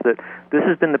throw in is that this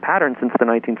has been the pattern since the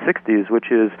 1960s,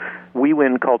 which is we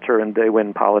win culture and they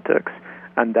win politics,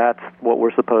 and that's what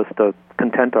we're supposed to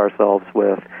content ourselves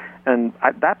with. And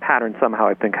that pattern somehow,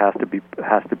 I think, has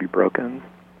to be broken.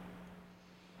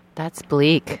 That's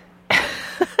bleak.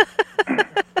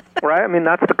 Right? I mean,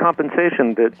 that's the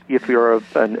compensation that if you're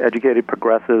an educated,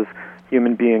 progressive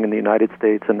human being in the United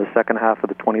States in the second half of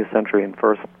the 20th century and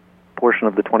first portion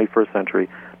of the 21st century,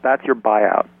 that's your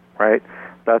buyout, right?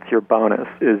 That's your bonus,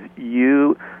 is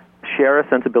you share a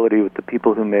sensibility with the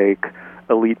people who make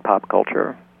elite pop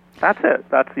culture. That's it.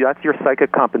 That's your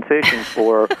psychic compensation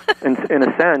for, in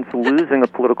a sense, losing a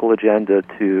political agenda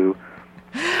to.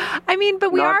 I mean,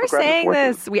 but we are saying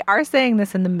this. We are saying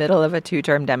this in the middle of a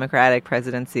two-term Democratic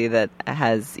presidency that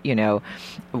has, you know,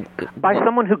 by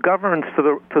someone who governs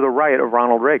to the right of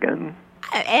Ronald Reagan.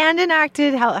 And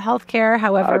enacted health care,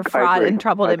 however fraught and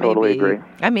troubled it may be. Agree.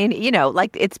 I mean, you know,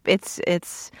 like it's.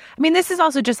 I mean, this is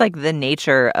also just like the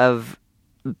nature of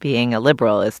being a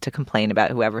liberal, is to complain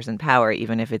about whoever's in power,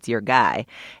 even if it's your guy.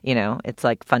 You know, it's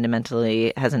like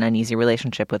fundamentally has an uneasy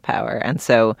relationship with power, and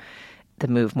so the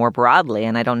move more broadly,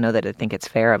 and I don't know that I think it's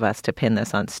fair of us to pin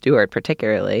this on Stewart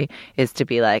particularly, is to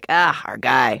be like, our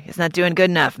guy, he's not doing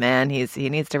good enough, man. He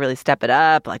needs to really step it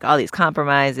up. Like all these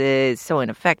compromises, so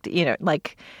ineffective. You know,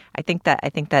 like I think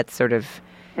that's sort of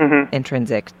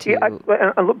intrinsic to. Yeah,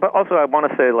 but also I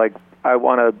want to say, like, I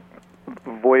want to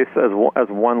voice as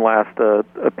one last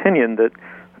opinion that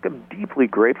I'm deeply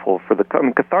grateful for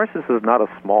catharsis is not a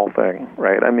small thing,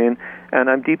 right? I mean, and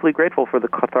I'm deeply grateful for the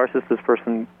catharsis this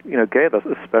person, you know, gave us,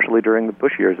 especially during the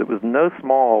Bush years. It was no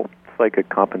small psychic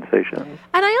compensation.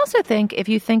 And I also think if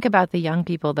you think about the young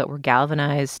people that were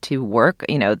galvanized to work,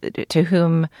 you know, to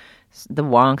whom the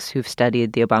wonks who've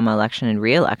studied the Obama election and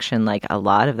re-election, like a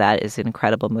lot of that is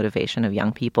incredible motivation of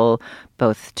young people,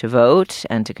 both to vote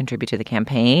and to contribute to the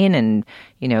campaign, and,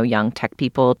 you know, young tech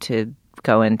people to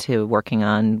go into working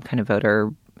on kind of voter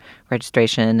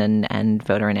registration and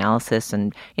voter analysis,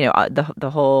 and, you know, the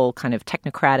whole kind of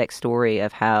technocratic story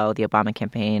of how the Obama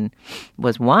campaign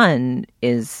was won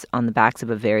is on the backs of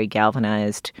a very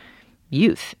galvanized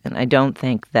youth. And I don't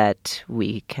think that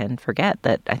we can forget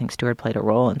that I think Stewart played a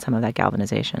role in some of that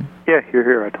galvanization. Yeah,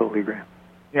 here. I totally agree.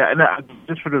 Yeah, and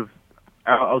just sort of,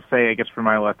 I'll say, I guess, for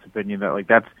my last opinion, that like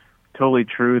that's totally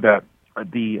true that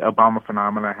the Obama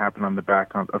phenomena happened on the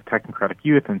back of technocratic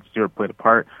youth, and Stewart played a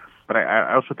part. But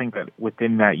I also think that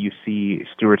within that you see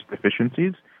Stewart's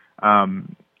deficiencies.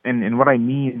 And what I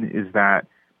mean is that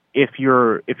if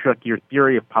your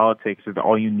theory of politics is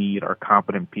all you need are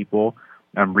competent people,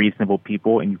 reasonable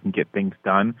people, and you can get things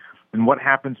done, then what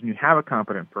happens when you have a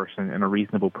competent person and a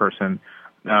reasonable person,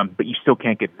 but you still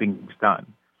can't get things done?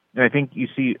 And I think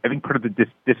part of the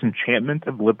disenchantment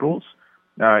of liberals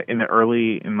after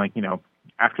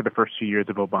the first 2 years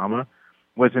of Obama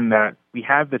was in that we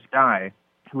have this guy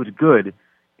who was good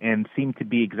and seemed to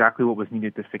be exactly what was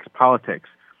needed to fix politics,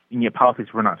 and yet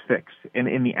politics were not fixed. And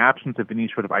in the absence of any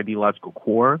sort of ideological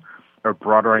core or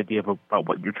broader idea about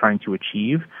what you're trying to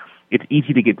achieve, it's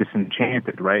easy to get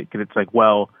disenchanted, right? Because it's like,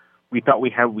 well, we thought we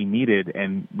had what we needed,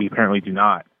 and we apparently do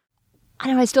not.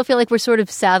 I know, I still feel like we're sort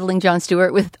of saddling Jon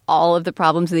Stewart with all of the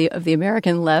problems of the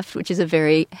American left, which is a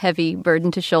very heavy burden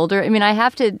to shoulder. I mean, I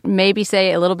have to maybe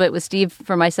say a little bit with Steve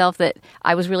for myself that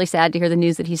I was really sad to hear the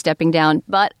news that he's stepping down.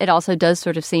 But it also does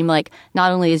sort of seem like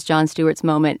not only is Jon Stewart's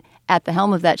moment at the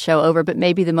helm of that show over, but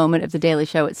maybe the moment of The Daily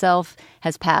Show itself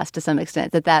has passed to some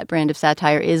extent, that brand of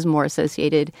satire is more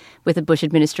associated with the Bush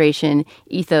administration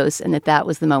ethos, and that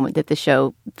was the moment that the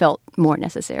show felt more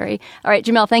necessary. All right,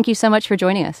 Jamelle, thank you so much for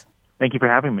joining us. Thank you for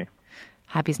having me.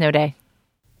 Happy snow day.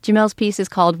 Jamel's piece is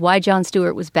called Why Jon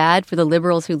Stewart Was Bad for the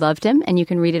Liberals Who Loved Him, and you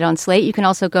can read it on Slate. You can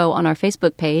also go on our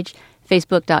Facebook page,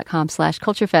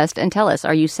 facebook.com/culturefest, and tell us,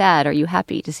 are you sad? Are you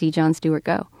happy to see Jon Stewart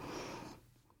go?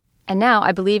 And now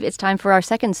I believe it's time for our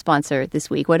second sponsor this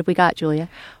week. What have we got, Julia?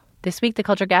 This week, the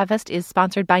Culture Gabfest is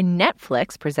sponsored by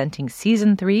Netflix, presenting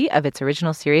Season 3 of its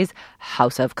original series,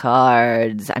 House of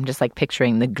Cards. I'm just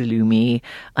picturing the gloomy,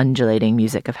 undulating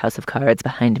music of House of Cards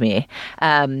behind me.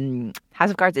 House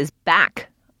of Cards is back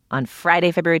on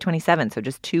Friday, February 27th, so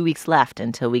just 2 weeks left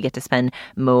until we get to spend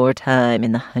more time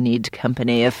in the honeyed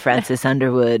company of Francis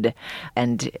Underwood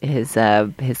and his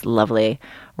lovely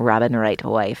Robin Wright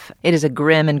wife. It is a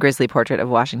grim and grisly portrait of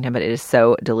Washington, but it is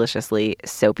so deliciously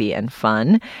soapy and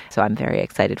fun. So I'm very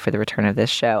excited for the return of this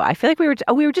show. I feel like we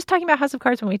were just talking about House of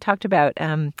Cards when we talked about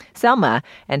Selma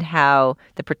and how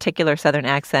the particular Southern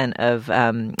accent of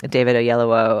David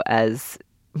Oyelowo as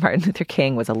Martin Luther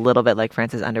King was a little bit like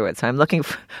Francis Underwood. So I'm looking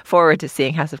forward to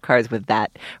seeing House of Cards with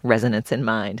that resonance in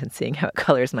mind and seeing how it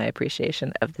colors my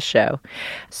appreciation of the show.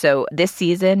 So this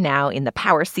season, now in the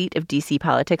power seat of DC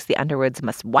politics, the Underwoods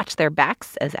must watch their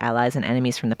backs as allies and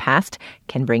enemies from the past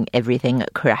can bring everything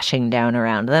crashing down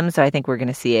around them. So I think we're going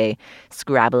to see a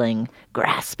scrabbling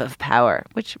grasp of power,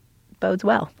 which bodes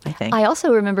well, I think. I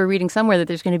also remember reading somewhere that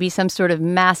there's going to be some sort of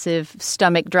massive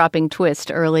stomach-dropping twist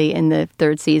early in the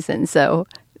third season. So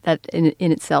that in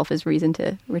itself is reason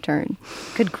to return.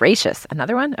 Good gracious.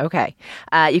 Another one? Okay.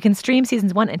 You can stream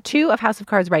seasons 1 and 2 of House of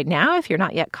Cards right now if you're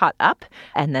not yet caught up.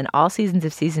 And then all seasons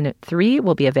of season 3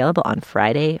 will be available on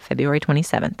Friday, February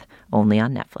 27th, only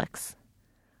on Netflix.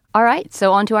 All right.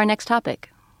 So on to our next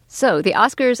topic. So the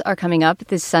Oscars are coming up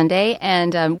this Sunday,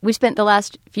 and we spent the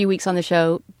last few weeks on the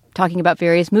show talking about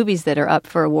various movies that are up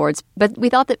for awards. But we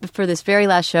thought that for this very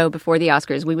last show before the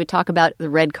Oscars, we would talk about the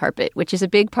red carpet, which is a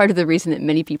big part of the reason that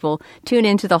many people tune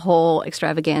into the whole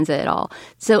extravaganza at all.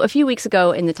 So a few weeks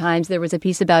ago in the Times, there was a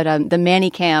piece about the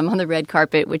Manicam on the red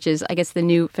carpet, which is, I guess, the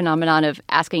new phenomenon of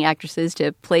asking actresses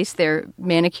to place their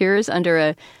manicures under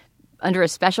a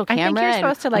special camera. I think you're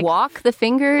supposed to walk the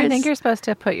fingers. I think you're supposed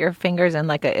to put your fingers in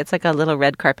it's like a little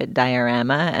red carpet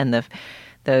diorama, and the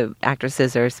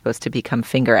actresses are supposed to become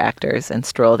finger actors and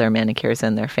stroll their manicures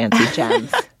and their fancy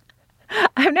gems.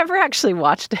 I've never actually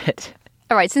watched it.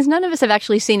 All right, since none of us have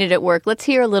actually seen it at work, let's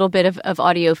hear a little bit of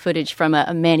audio footage from a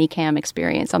Manicam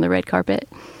experience on the red carpet.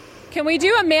 Can we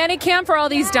do a Manicam for all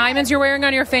these diamonds you're wearing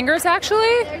on your fingers,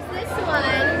 actually? There's this one.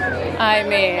 I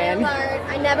mean,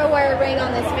 I never wear a ring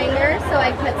on this finger, so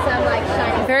I put some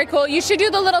shiny. Very cool. You should do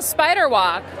the little spider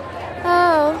walk.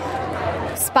 Oh.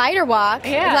 Spider walk?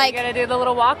 Yeah, you gotta do the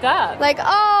little walk up.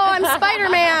 I'm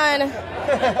Spider-Man.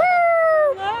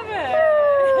 Love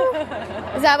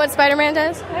it. Is that what Spider-Man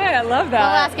does? Hey, I love that.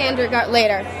 I'll ask Andrew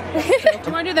later. Do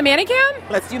you want to do the Manicam?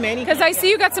 Let's do Manicam. Because I see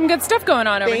you got some good stuff going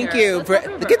on over here. Thank you.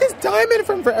 Look at this diamond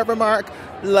from Forever Mark.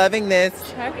 Loving this.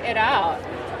 Check it out.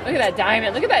 Look at that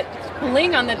diamond. Look at that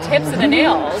bling on the tips of the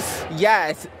nails.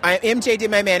 Yes. MJ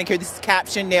did my manicure. This is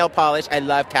Caption nail polish. I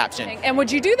love Caption. And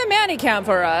would you do the Manicam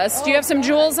for us? Do you have some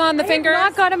jewels on the fingers?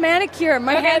 I've not got a manicure.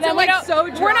 My hands are so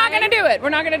dry. We're not going to do it. We're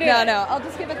not going to do it. No. I'll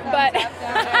just give it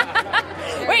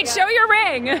a Wait, show your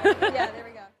ring. Yeah, there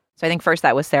we go. So I think first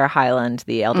that was Sarah Hyland,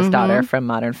 the eldest daughter from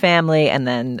Modern Family, and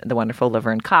then the wonderful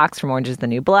Laverne Cox from Orange is the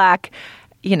New Black.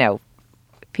 You know,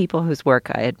 people whose work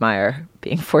I admire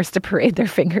being forced to parade their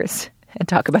fingers and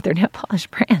talk about their nail polish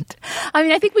brand. I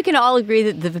mean, I think we can all agree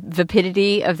that the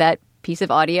vapidity of that piece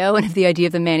of audio and of the idea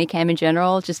of the Manicam in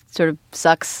general just sort of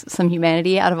sucks some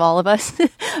humanity out of all of us.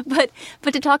 But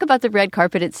to talk about the red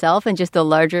carpet itself and just the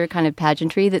larger kind of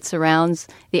pageantry that surrounds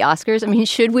the Oscars, I mean,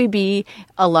 should we be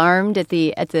alarmed at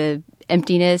the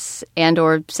emptiness and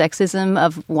or sexism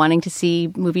of wanting to see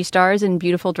movie stars in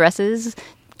beautiful dresses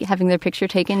having their picture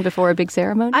taken before a big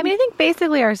ceremony? I mean, I think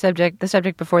basically the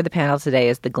subject before the panel today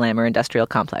is the glamour industrial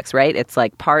complex, right? It's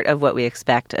like part of what we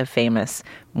expect of famous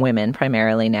women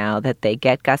primarily now, that they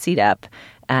get gussied up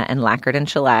and lacquered and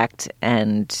shellacked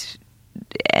and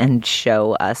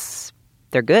show us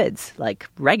their goods, like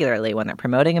regularly when they're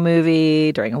promoting a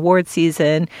movie, during award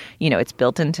season. You know, it's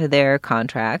built into their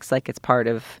contracts, like it's part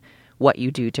of what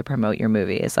you do to promote your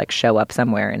movie is like show up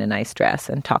somewhere in a nice dress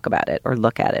and talk about it or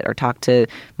look at it or talk to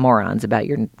morons about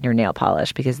your nail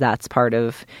polish, because that's part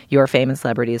of your fame and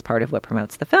celebrity is part of what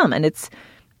promotes the film. And it's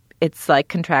like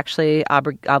contractually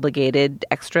obligated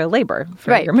extra labor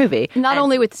for your movie. Not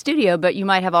only with the studio, but you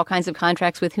might have all kinds of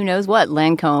contracts with who knows what,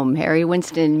 Lancome, Harry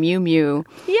Winston, Miu Miu.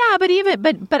 Yeah,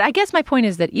 but I guess my point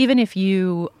is that even if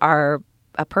you are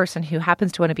a person who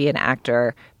happens to want to be an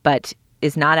actor, but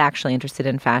is not actually interested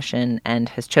in fashion and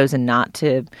has chosen not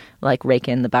to like rake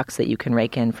in the bucks that you can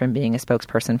rake in from being a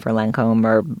spokesperson for Lancôme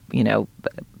or, you know,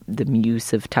 the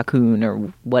muse of Takun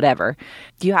or whatever,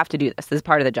 you have to do this. This is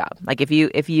part of the job. Like if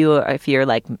you're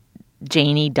like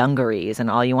Janie Dungarees and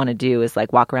all you want to do is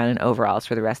like walk around in overalls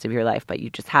for the rest of your life, but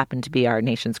you just happen to be our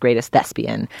nation's greatest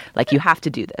thespian, like you have to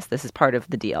do this. This is part of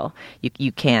the deal.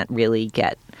 You can't really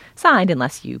get signed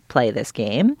unless you play this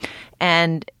game.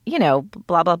 And, you know,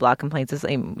 blah, blah, blah, complaints is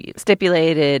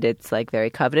stipulated. It's like very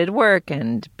coveted work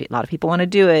and a lot of people want to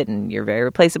do it and you're very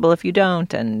replaceable if you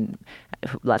don't. And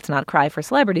let's not cry for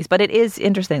celebrities. But it is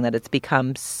interesting that it's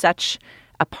become such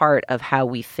a part of how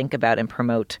we think about and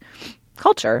promote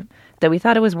culture that we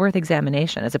thought it was worth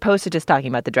examination, as opposed to just talking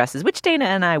about the dresses, which Dana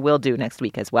and I will do next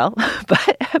week as well.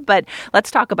 But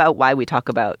let's talk about why we talk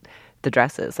about the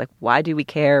dresses. Like, why do we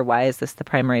care? Why is this the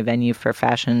primary venue for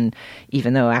fashion,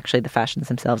 even though actually the fashions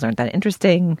themselves aren't that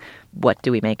interesting? What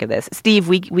do we make of this? Steve,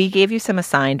 we gave you some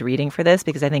assigned reading for this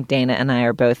because I think Dana and I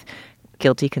are both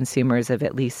guilty consumers of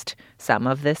at least some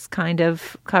of this kind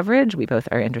of coverage. We both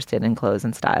are interested in clothes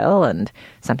and style, and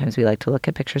sometimes we like to look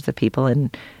at pictures of people in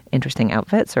interesting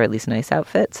outfits, or at least nice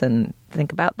outfits, and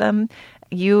think about them.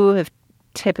 You have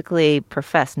typically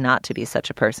professed not to be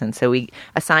such a person, so we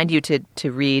assigned you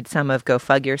to read some of Go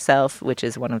Fug Yourself, which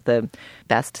is one of the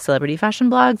best celebrity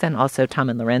fashion blogs, and also Tom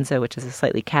and Lorenzo, which is a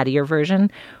slightly cattier version.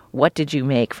 What did you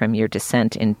make from your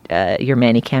descent in your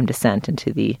Manicam descent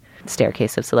into the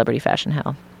staircase of celebrity fashion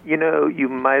hell? You know, you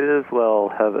might as well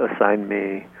have assigned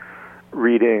me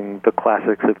reading the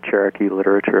classics of Cherokee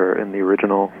literature in the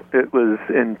original. It was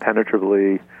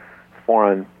impenetrably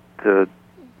foreign to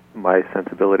my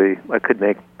sensibility. I could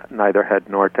make neither head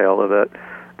nor tail of it.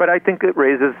 But I think it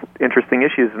raises interesting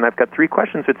issues, and I've got 3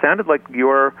 questions. It sounded like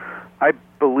I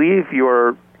believe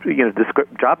your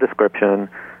job description,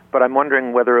 but I'm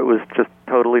wondering whether it was just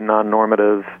totally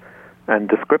non-normative and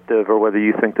descriptive, or whether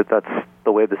you think that that's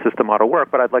the way the system ought to work.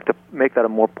 But I'd like to make that a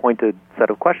more pointed set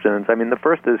of questions. I mean, the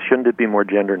first is, shouldn't it be more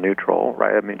gender neutral,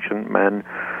 right? I mean, shouldn't men...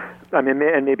 I mean,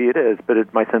 and maybe it is, but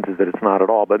my sense is that it's not at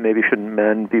all. But maybe shouldn't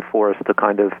men be forced to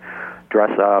kind of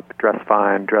dress up, dress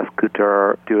fine, dress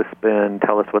couture, do a spin,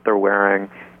 tell us what they're wearing?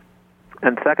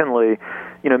 And secondly,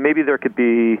 you know, maybe there could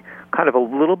be kind of a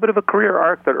little bit of a career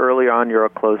arc that early on you're a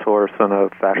clothes horse and a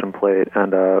fashion plate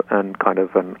and kind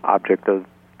of an object of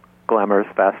glamorous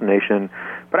fascination.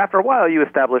 But after a while, you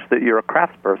establish that you're a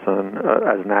craftsperson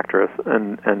as an actress,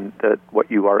 and that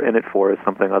what you are in it for is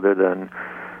something other than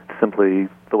simply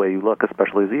the way you look,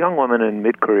 especially as a young woman in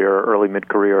mid-career, early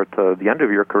mid-career to the end of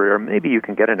your career. Maybe you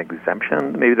can get an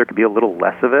exemption. Maybe there could be a little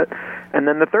less of it. And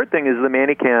then the third thing is the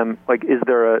Manicam. Like, is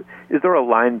there a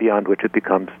line beyond which it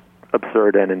becomes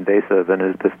absurd and invasive, and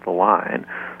is this the line?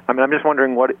 I mean, I'm just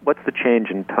wondering what's the change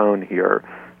in tone here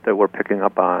that we're picking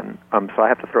up on. So I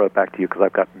have to throw it back to you because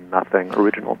I've got nothing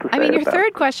original to say. I mean, your about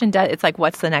third question, it's like,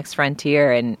 what's the next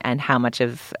frontier, and how much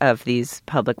of these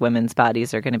public women's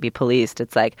bodies are going to be policed?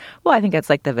 It's like, well, I think it's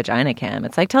like the vagina cam.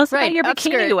 It's like, tell us about your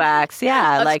bikini wax.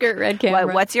 Yeah, like red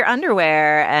camera. What's your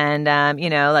underwear? And you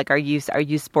know, like, are you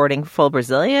sporting full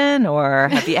Brazilian, or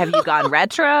have you gone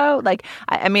retro? Like,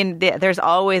 I mean, there's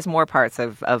always more parts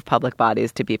of public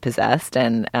bodies to be possessed,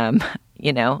 and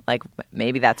you know, like,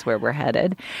 maybe that's where we're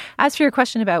headed. As for your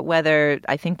question about whether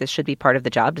I think this should be part of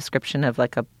the job description of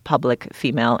like a public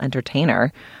female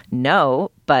entertainer,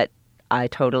 no, but I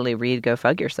totally read Go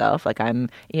Fug Yourself. Like,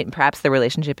 perhaps the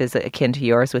relationship is akin to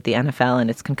yours with the NFL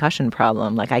and its concussion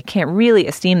problem. Like, I can't really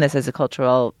esteem this as a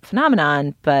cultural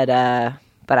phenomenon, but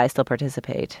I still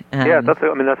participate. Yeah, that's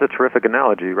a terrific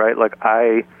analogy, right? Like,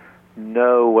 I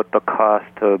know what the cost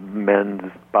to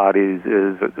men's bodies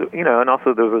is, you know, and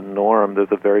also there's a norm. There's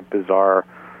a very bizarre,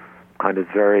 kind of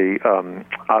very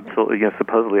absolutely, you know,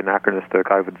 supposedly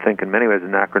anachronistic, I would think in many ways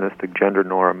anachronistic gender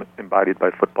norm embodied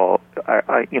by football.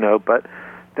 You know, but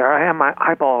there I am. My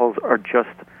eyeballs are just,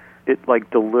 it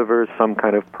like delivers some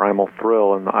kind of primal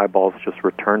thrill, and the eyeballs just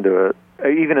return to it,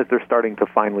 even as they're starting to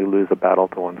finally lose a battle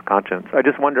to one's conscience. I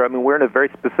just wonder. I mean, we're in a very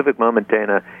specific moment,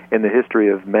 Dana, in the history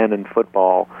of men in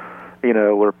football, you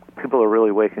know, where people are really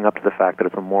waking up to the fact that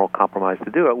it's a moral compromise to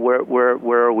do it.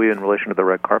 Where are we in relation to the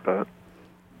red carpet?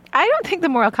 I don't think the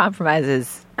moral compromise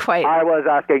is quite... I was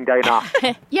asking Dana.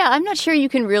 Yeah, I'm not sure you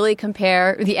can really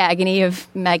compare the agony of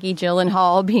Maggie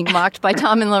Gyllenhaal being mocked by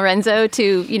Tom and Lorenzo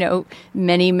to, you know,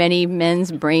 many, many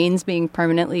men's brains being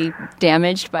permanently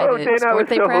damaged by the Dana, sport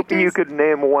they practice. I was so hoping you could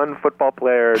name one football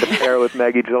player to pair with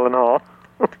Maggie Gyllenhaal.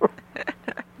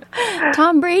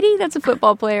 Tom Brady? That's a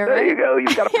football player, right? There you go.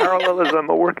 You've got a parallelism,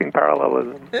 a working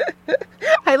parallelism.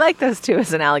 I like those two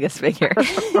as analogous figures.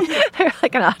 They're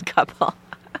like an odd couple.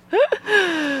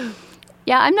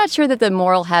 Yeah, I'm not sure that the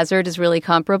moral hazard is really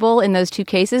comparable in those two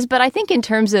cases, but I think in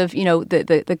terms of,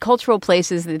 the cultural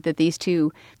places that these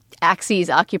two axes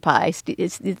occupy,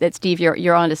 that Steve,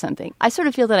 you're onto something. I sort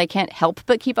of feel that I can't help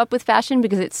but keep up with fashion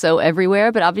because it's so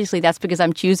everywhere, but obviously that's because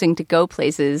I'm choosing to go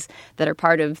places that are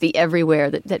part of the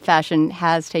everywhere that fashion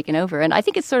has taken over. And I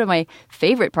think it's sort of my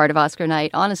favorite part of Oscar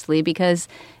night, honestly, because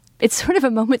it's sort of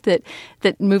a moment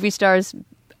that movie stars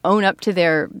own up to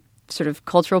their sort of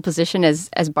cultural position as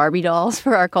Barbie dolls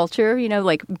for our culture,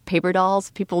 like paper dolls,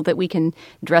 people that we can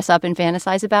dress up and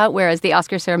fantasize about, whereas the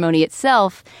Oscar ceremony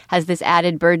itself has this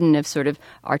added burden of sort of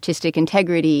artistic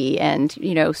integrity and,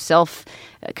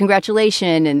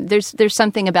 self-congratulation. And there's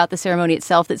something about the ceremony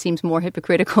itself that seems more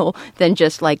hypocritical than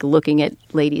just like looking at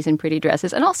ladies in pretty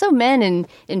dresses and also men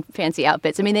in fancy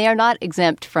outfits. I mean, they are not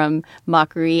exempt from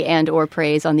mockery and or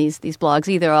praise on these blogs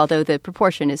either, although the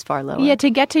proportion is far lower. Yeah, to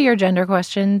get to your gender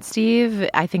question, Steve,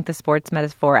 I think the sports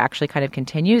metaphor actually kind of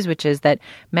continues, which is that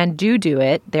men do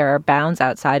it. There are bounds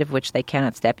outside of which they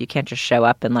cannot step. You can't just show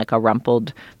up in like a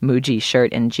rumpled Muji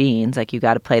shirt and jeans. Like you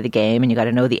got to play the game and you got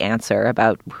to know the answer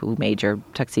about who made your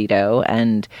tuxedo.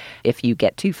 And if you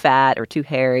get too fat or too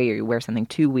hairy or you wear something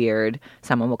too weird,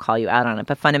 someone will call you out on it.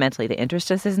 But fundamentally, the interest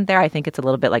just isn't there. I think it's a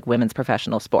little bit like women's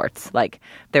professional sports. Like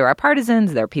there are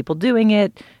partisans, there are people doing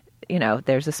it.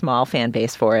 There's a small fan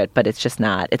base for it, but it's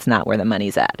not where the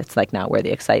money's at. It's like not where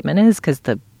the excitement is because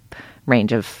the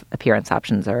range of appearance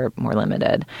options are more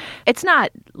limited. It's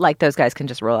not like those guys can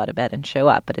just roll out of bed and show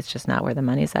up, but it's just not where the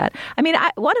money's at. I mean,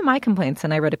 one of my complaints,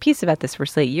 and I wrote a piece about this for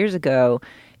Slate years ago,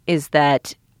 is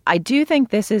that I do think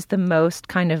this is the most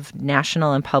kind of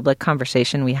national and public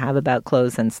conversation we have about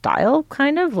clothes and style,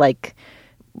 kind of like,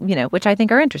 which I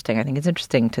think are interesting. I think it's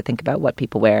interesting to think about what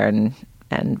people wear and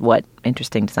what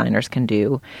interesting designers can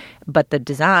do. But the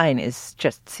design is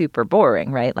just super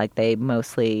boring, right? Like they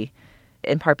mostly,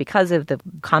 in part because of the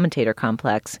commentator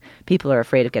complex, people are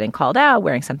afraid of getting called out,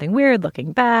 wearing something weird,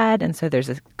 looking bad. And so there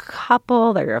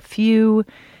are a few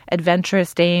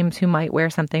adventurous dames who might wear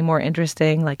something more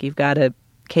interesting. Like you've got a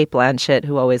Cate Blanchett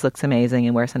who always looks amazing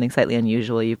and wears something slightly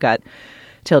unusual. You've got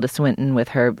Tilda Swinton with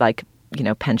her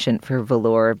penchant for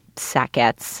velour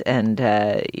sackets and,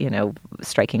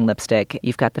 striking lipstick.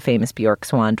 You've got the famous Bjork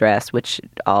swan dress, which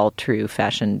all true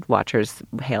fashion watchers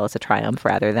hail as a triumph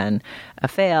rather than a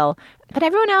fail. But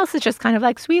everyone else is just kind of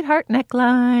like sweetheart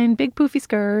neckline, big poofy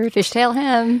skirt. Fishtail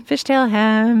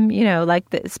hem, like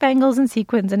the spangles and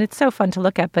sequins. And it's so fun to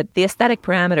look at. But the aesthetic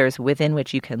parameters within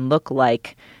which you can look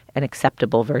like an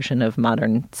acceptable version of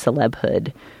modern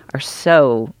celebhood are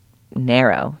so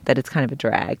narrow that it's kind of a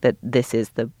drag that this is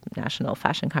the national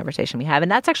fashion conversation we have.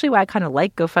 And that's actually why I kind of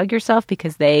like Go Fug Yourself,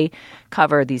 because they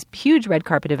cover these huge red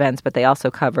carpet events, but they also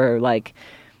cover like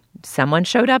someone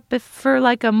showed up for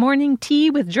like a morning tea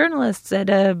with journalists at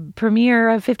a premiere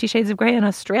of 50 Shades of Grey in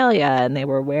Australia, and they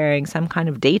were wearing some kind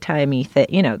of daytimey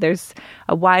thing. There's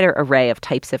a wider array of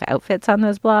types of outfits on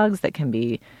those blogs that can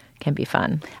be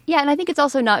fun. Yeah, and I think it's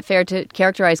also not fair to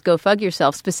characterize Go Fug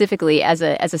Yourself specifically as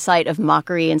a site of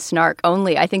mockery and snark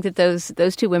only. I think that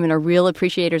those two women are real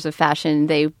appreciators of fashion.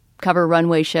 They cover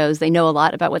runway shows. They know a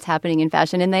lot about what's happening in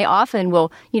fashion, and they often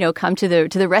will, come to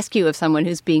the rescue of someone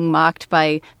who's being mocked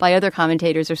by other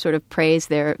commentators or sort of praise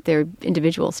their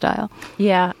individual style.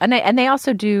 Yeah, and they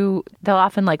also they'll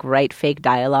often like write fake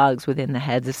dialogues within the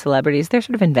heads of celebrities. They're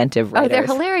sort of inventive writers. Oh, they're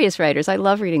hilarious writers. I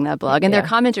love reading that blog, and their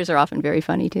commenters are often very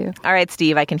funny too. All right,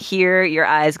 Steve, I can hear your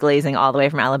eyes glazing all the way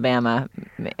from Alabama.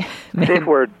 Safe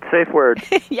word.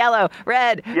 Yellow,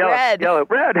 red, red. Yellow,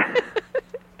 red.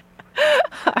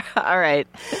 All right.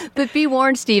 But be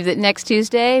warned, Steve, that next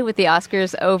Tuesday with the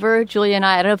Oscars over, Julia and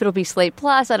I don't know if it'll be Slate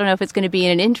Plus. I don't know if it's going to be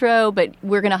in an intro, but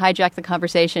we're going to hijack the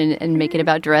conversation and make it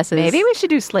about dresses. Maybe we should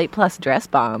do Slate Plus Dress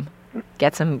Bomb.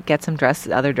 Get some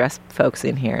other dress folks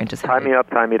in here and just tie me up,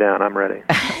 tie me down. I'm ready.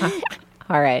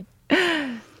 All right.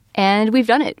 And we've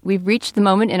done it. We've reached the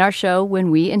moment in our show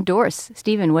when we endorse.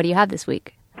 Stephen, what do you have this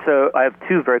week? So I have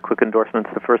two very quick endorsements.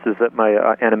 The first is that my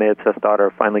anime-obsessed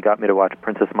daughter finally got me to watch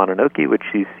Princess Mononoke, which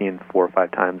she's seen 4 or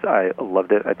 5 times. I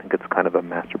loved it. I think it's kind of a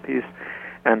masterpiece.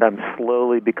 And I'm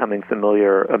slowly becoming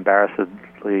familiar,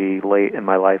 embarrassedly late in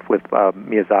my life, with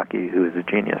Miyazaki, who is a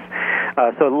genius.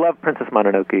 So I love Princess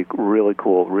Mononoke. Really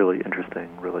cool, really interesting,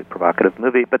 really provocative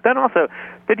movie. But then also,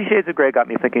 50 Shades of Grey got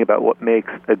me thinking about what makes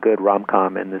a good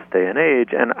rom-com in this day and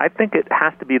age. And I think it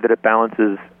has to be that it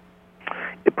balances...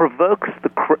 It provokes the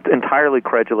entirely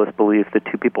credulous belief that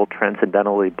two people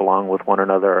transcendentally belong with one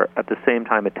another. At the same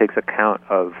time, it takes account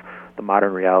of the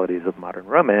modern realities of modern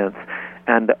romance.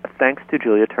 And thanks to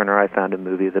Julia Turner, I found a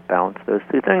movie that balanced those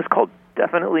two things called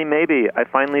Definitely Maybe. I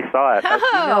finally saw it.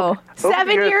 Oh, 7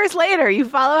 years later, you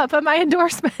follow up on my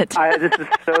endorsement. This is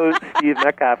so Steve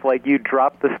Metcalf. Like, you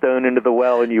drop the stone into the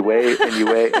well, and you wait, and you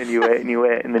wait, and you wait, and you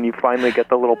wait, and then you finally get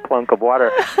the little plunk of water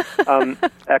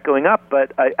echoing up.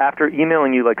 But after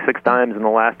emailing you like 6 times in the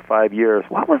last 5 years,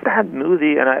 what was that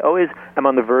movie? And I always am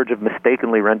on the verge of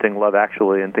mistakenly renting Love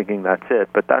Actually and thinking that's it.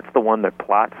 But that's the one that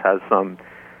plots has some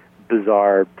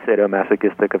bizarre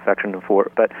sadomasochistic affection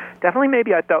for. But Definitely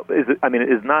Maybe I thought is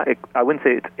not, I wouldn't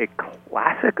say it's a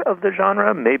classic of the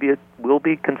genre. Maybe it will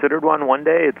be considered one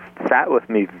day. It sat with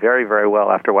me very, very well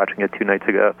after watching it 2 nights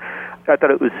ago. I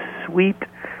thought it was sweet.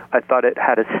 I thought it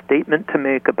had a statement to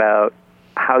make about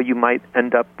how you might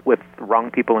end up with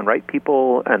wrong people and right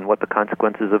people and what the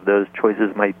consequences of those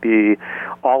choices might be,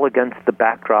 all against the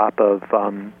backdrop of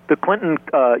the Clinton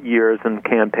years and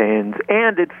campaigns.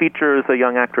 And it features a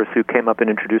young actress who came up and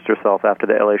introduced herself after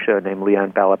the LA show named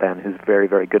Leanne Balaban, who's very,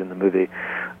 very good in the movie.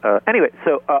 Anyway,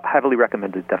 so heavily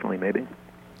recommended, Definitely Maybe.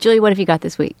 Julie, what have you got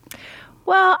this week?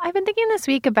 Well, I've been thinking this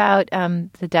week about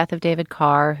the death of David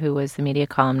Carr, who was the media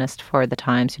columnist for The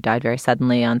Times, who died very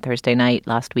suddenly on Thursday night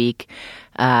last week.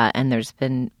 And there's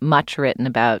been much written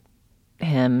about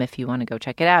him. If you want to go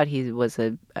check it out, he was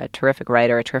a terrific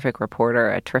writer, a terrific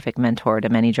reporter, a terrific mentor to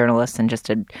many journalists, and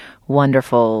just a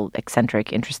wonderful,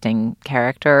 eccentric, interesting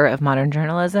character of modern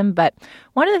journalism. But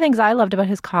one of the things I loved about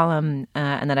his column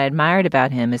and that I admired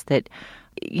about him is that,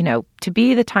 you know, to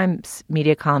be the Times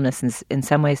media columnist is in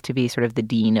some ways to be sort of the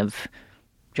dean of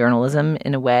journalism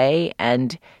in a way.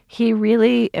 And he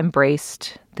really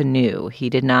embraced the new. He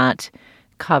did not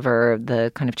cover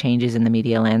the kind of changes in the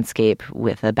media landscape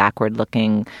with a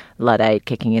backward-looking Luddite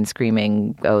kicking and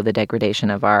screaming, oh, the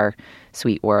degradation of our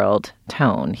sweet world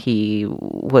tone. He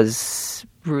was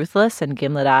ruthless and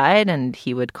gimlet-eyed, and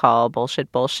he would call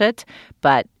bullshit,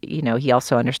 but, you know, he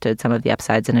also understood some of the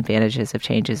upsides and advantages of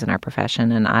changes in our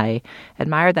profession, and I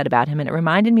admired that about him, and it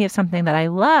reminded me of something that I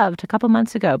loved a couple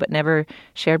months ago but never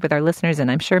shared with our listeners,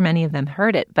 and I'm sure many of them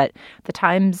heard it, but the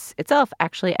Times itself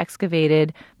actually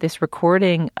excavated this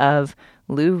recording of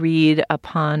Lou Reed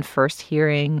upon first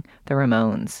hearing the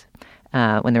Ramones.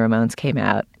 When the Ramones came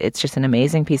out. It's just an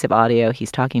amazing piece of audio.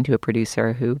 He's talking to a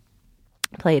producer who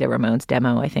played a Ramones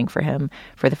demo, I think, for him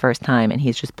for the first time, and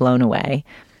he's just blown away.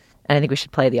 And I think we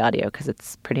should play the audio because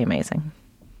it's pretty amazing.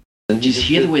 Did you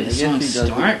hear the way the song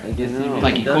start?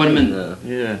 Like you caught him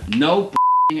in no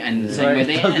and the same way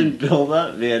they doesn't build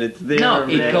up, man. It's there. No,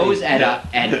 it goes at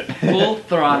full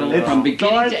throttle from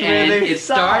beginning to end. It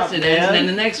starts, it ends, and then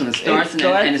the next one. It starts and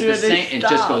ends, and it's the same. It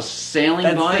just goes sailing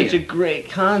by. That's such a great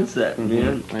concept,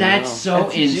 man. That's so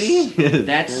insane.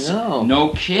 That's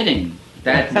no kidding.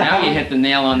 That now you hit the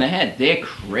nail on the head. They're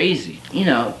crazy. You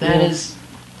know, that is,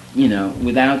 you know,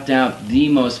 without doubt, the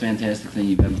most fantastic thing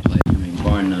you've ever played. I mean,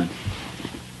 bar none.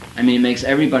 I mean, it makes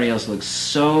everybody else look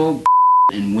so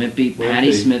and wimpy.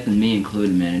 Patti Smith and me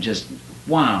included, man. And just,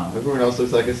 wow. Everyone else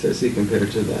looks like a sissy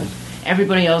compared to that.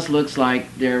 Everybody else looks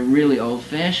like they're really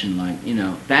old-fashioned. Like, you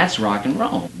know, that's rock and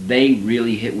roll. They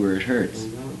really hit where it hurts.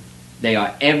 They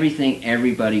are everything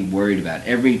everybody worried about.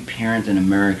 Every parent in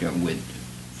America would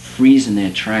freeze in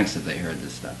their tracks if they heard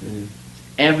this stuff.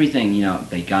 Everything, you know,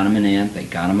 they got him an amp, they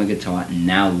got him a guitar, and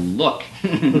now look,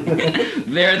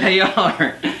 there they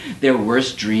are. Their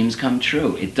worst dreams come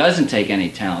true. It doesn't take any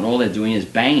talent. All they're doing is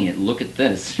banging it. Look at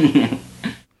this. I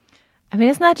mean,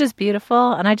 isn't that just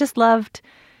beautiful? And I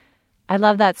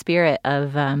love that spirit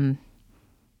of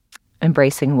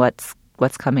embracing what's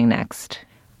coming next.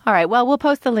 All right, well, we'll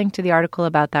post the link to the article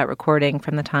about that recording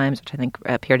from the Times, which I think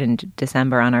appeared in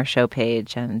December on our show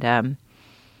page. And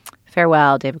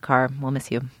farewell, David Carr. We'll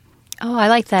miss you. Oh, I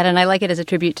like that. And I like it as a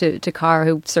tribute to Carr,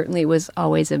 who certainly was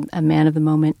always a man of the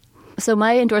moment. So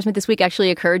my endorsement this week actually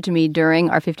occurred to me during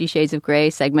our 50 Shades of Grey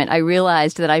segment. I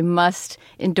realized that I must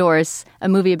endorse a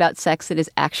movie about sex that is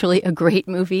actually a great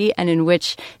movie and in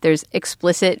which there's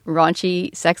explicit,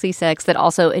 raunchy, sexy sex that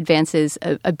also advances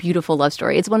a beautiful love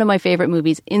story. It's one of my favorite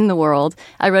movies in the world.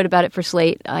 I wrote about it for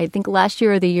Slate, I think last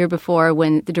year or the year before,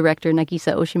 when the director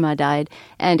Nagisa Oshima died.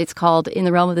 And it's called In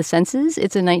the Realm of the Senses.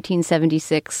 It's a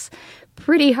 1976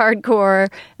 pretty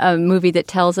hardcore movie that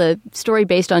tells a story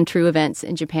based on true events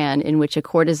in Japan in which a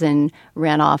courtesan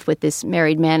ran off with this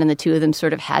married man, and the two of them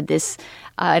sort of had this,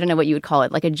 I don't know what you would call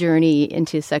it, like a journey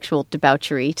into sexual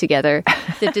debauchery together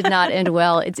that did not end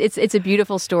well. It's a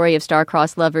beautiful story of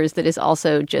star-crossed lovers that is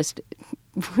also just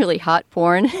really hot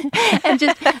porn and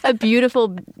just a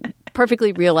beautiful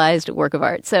perfectly realized work of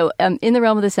art. So In the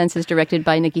Realm of the Senses, directed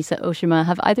by Nagisa Oshima.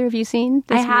 Have either of you seen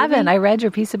this I haven't. movie? I read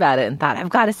your piece about it and thought, I've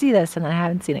got to see this, and I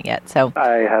haven't seen it yet. So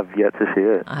I have yet to see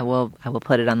it. I will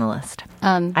put it on the list.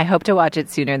 I hope to watch it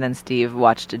sooner than Steve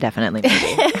watched Definitely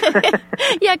Maybe.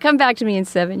 Yeah, come back to me in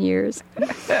 7 years.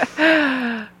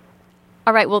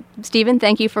 All right. Well, Stephen,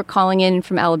 thank you for calling in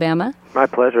from Alabama. My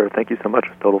pleasure. Thank you so much.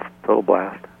 Total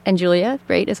blast. And Julia,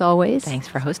 great as always. Thanks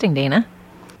for hosting, Dana.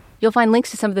 You'll find links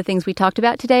to some of the things we talked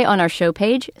about today on our show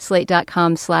page,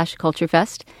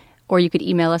 slate.com/culturefest, or you could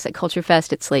email us at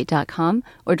culturefest@slate.com,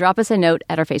 or drop us a note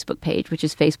at our Facebook page, which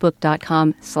is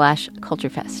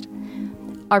facebook.com/culturefest.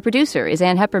 Our producer is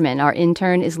Ann Hepperman. Our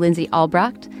intern is Lindsay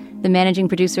Albrecht. The managing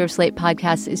producer of Slate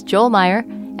Podcasts is Joel Meyer,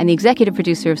 and the executive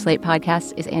producer of Slate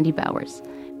Podcasts is Andy Bowers.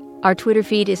 Our Twitter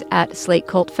feed is at Slate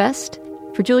Cult Fest.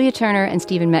 For Julia Turner and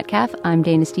Stephen Metcalf, I'm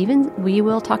Dana Stevens. We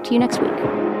will talk to you next week.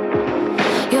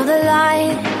 You're the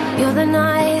light, you're the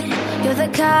night, you're the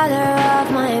color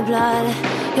of my blood.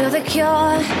 You're the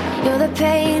cure, you're the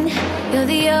pain, you're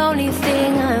the only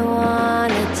thing I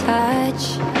wanna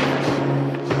touch.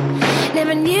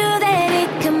 Never knew that it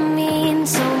could mean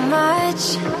so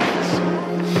much,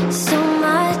 so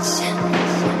much.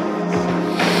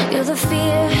 You're the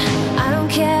fear, I don't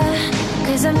care,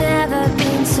 'cause I've never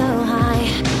been so high.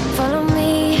 Follow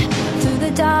me through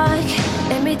the dark,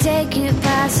 let me take you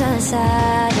past the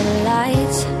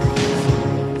satellites.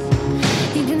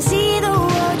 You can see the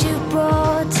world you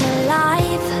brought to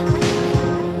life,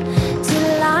 to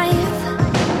life.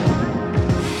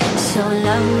 So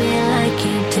love me like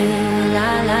you do,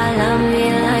 la la, love me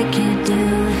like you do.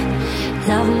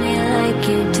 Love me like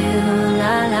you do,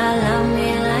 la la, love me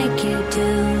like you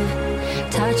do.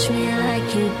 Touch me like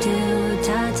you do,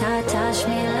 ta ta, touch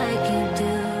me like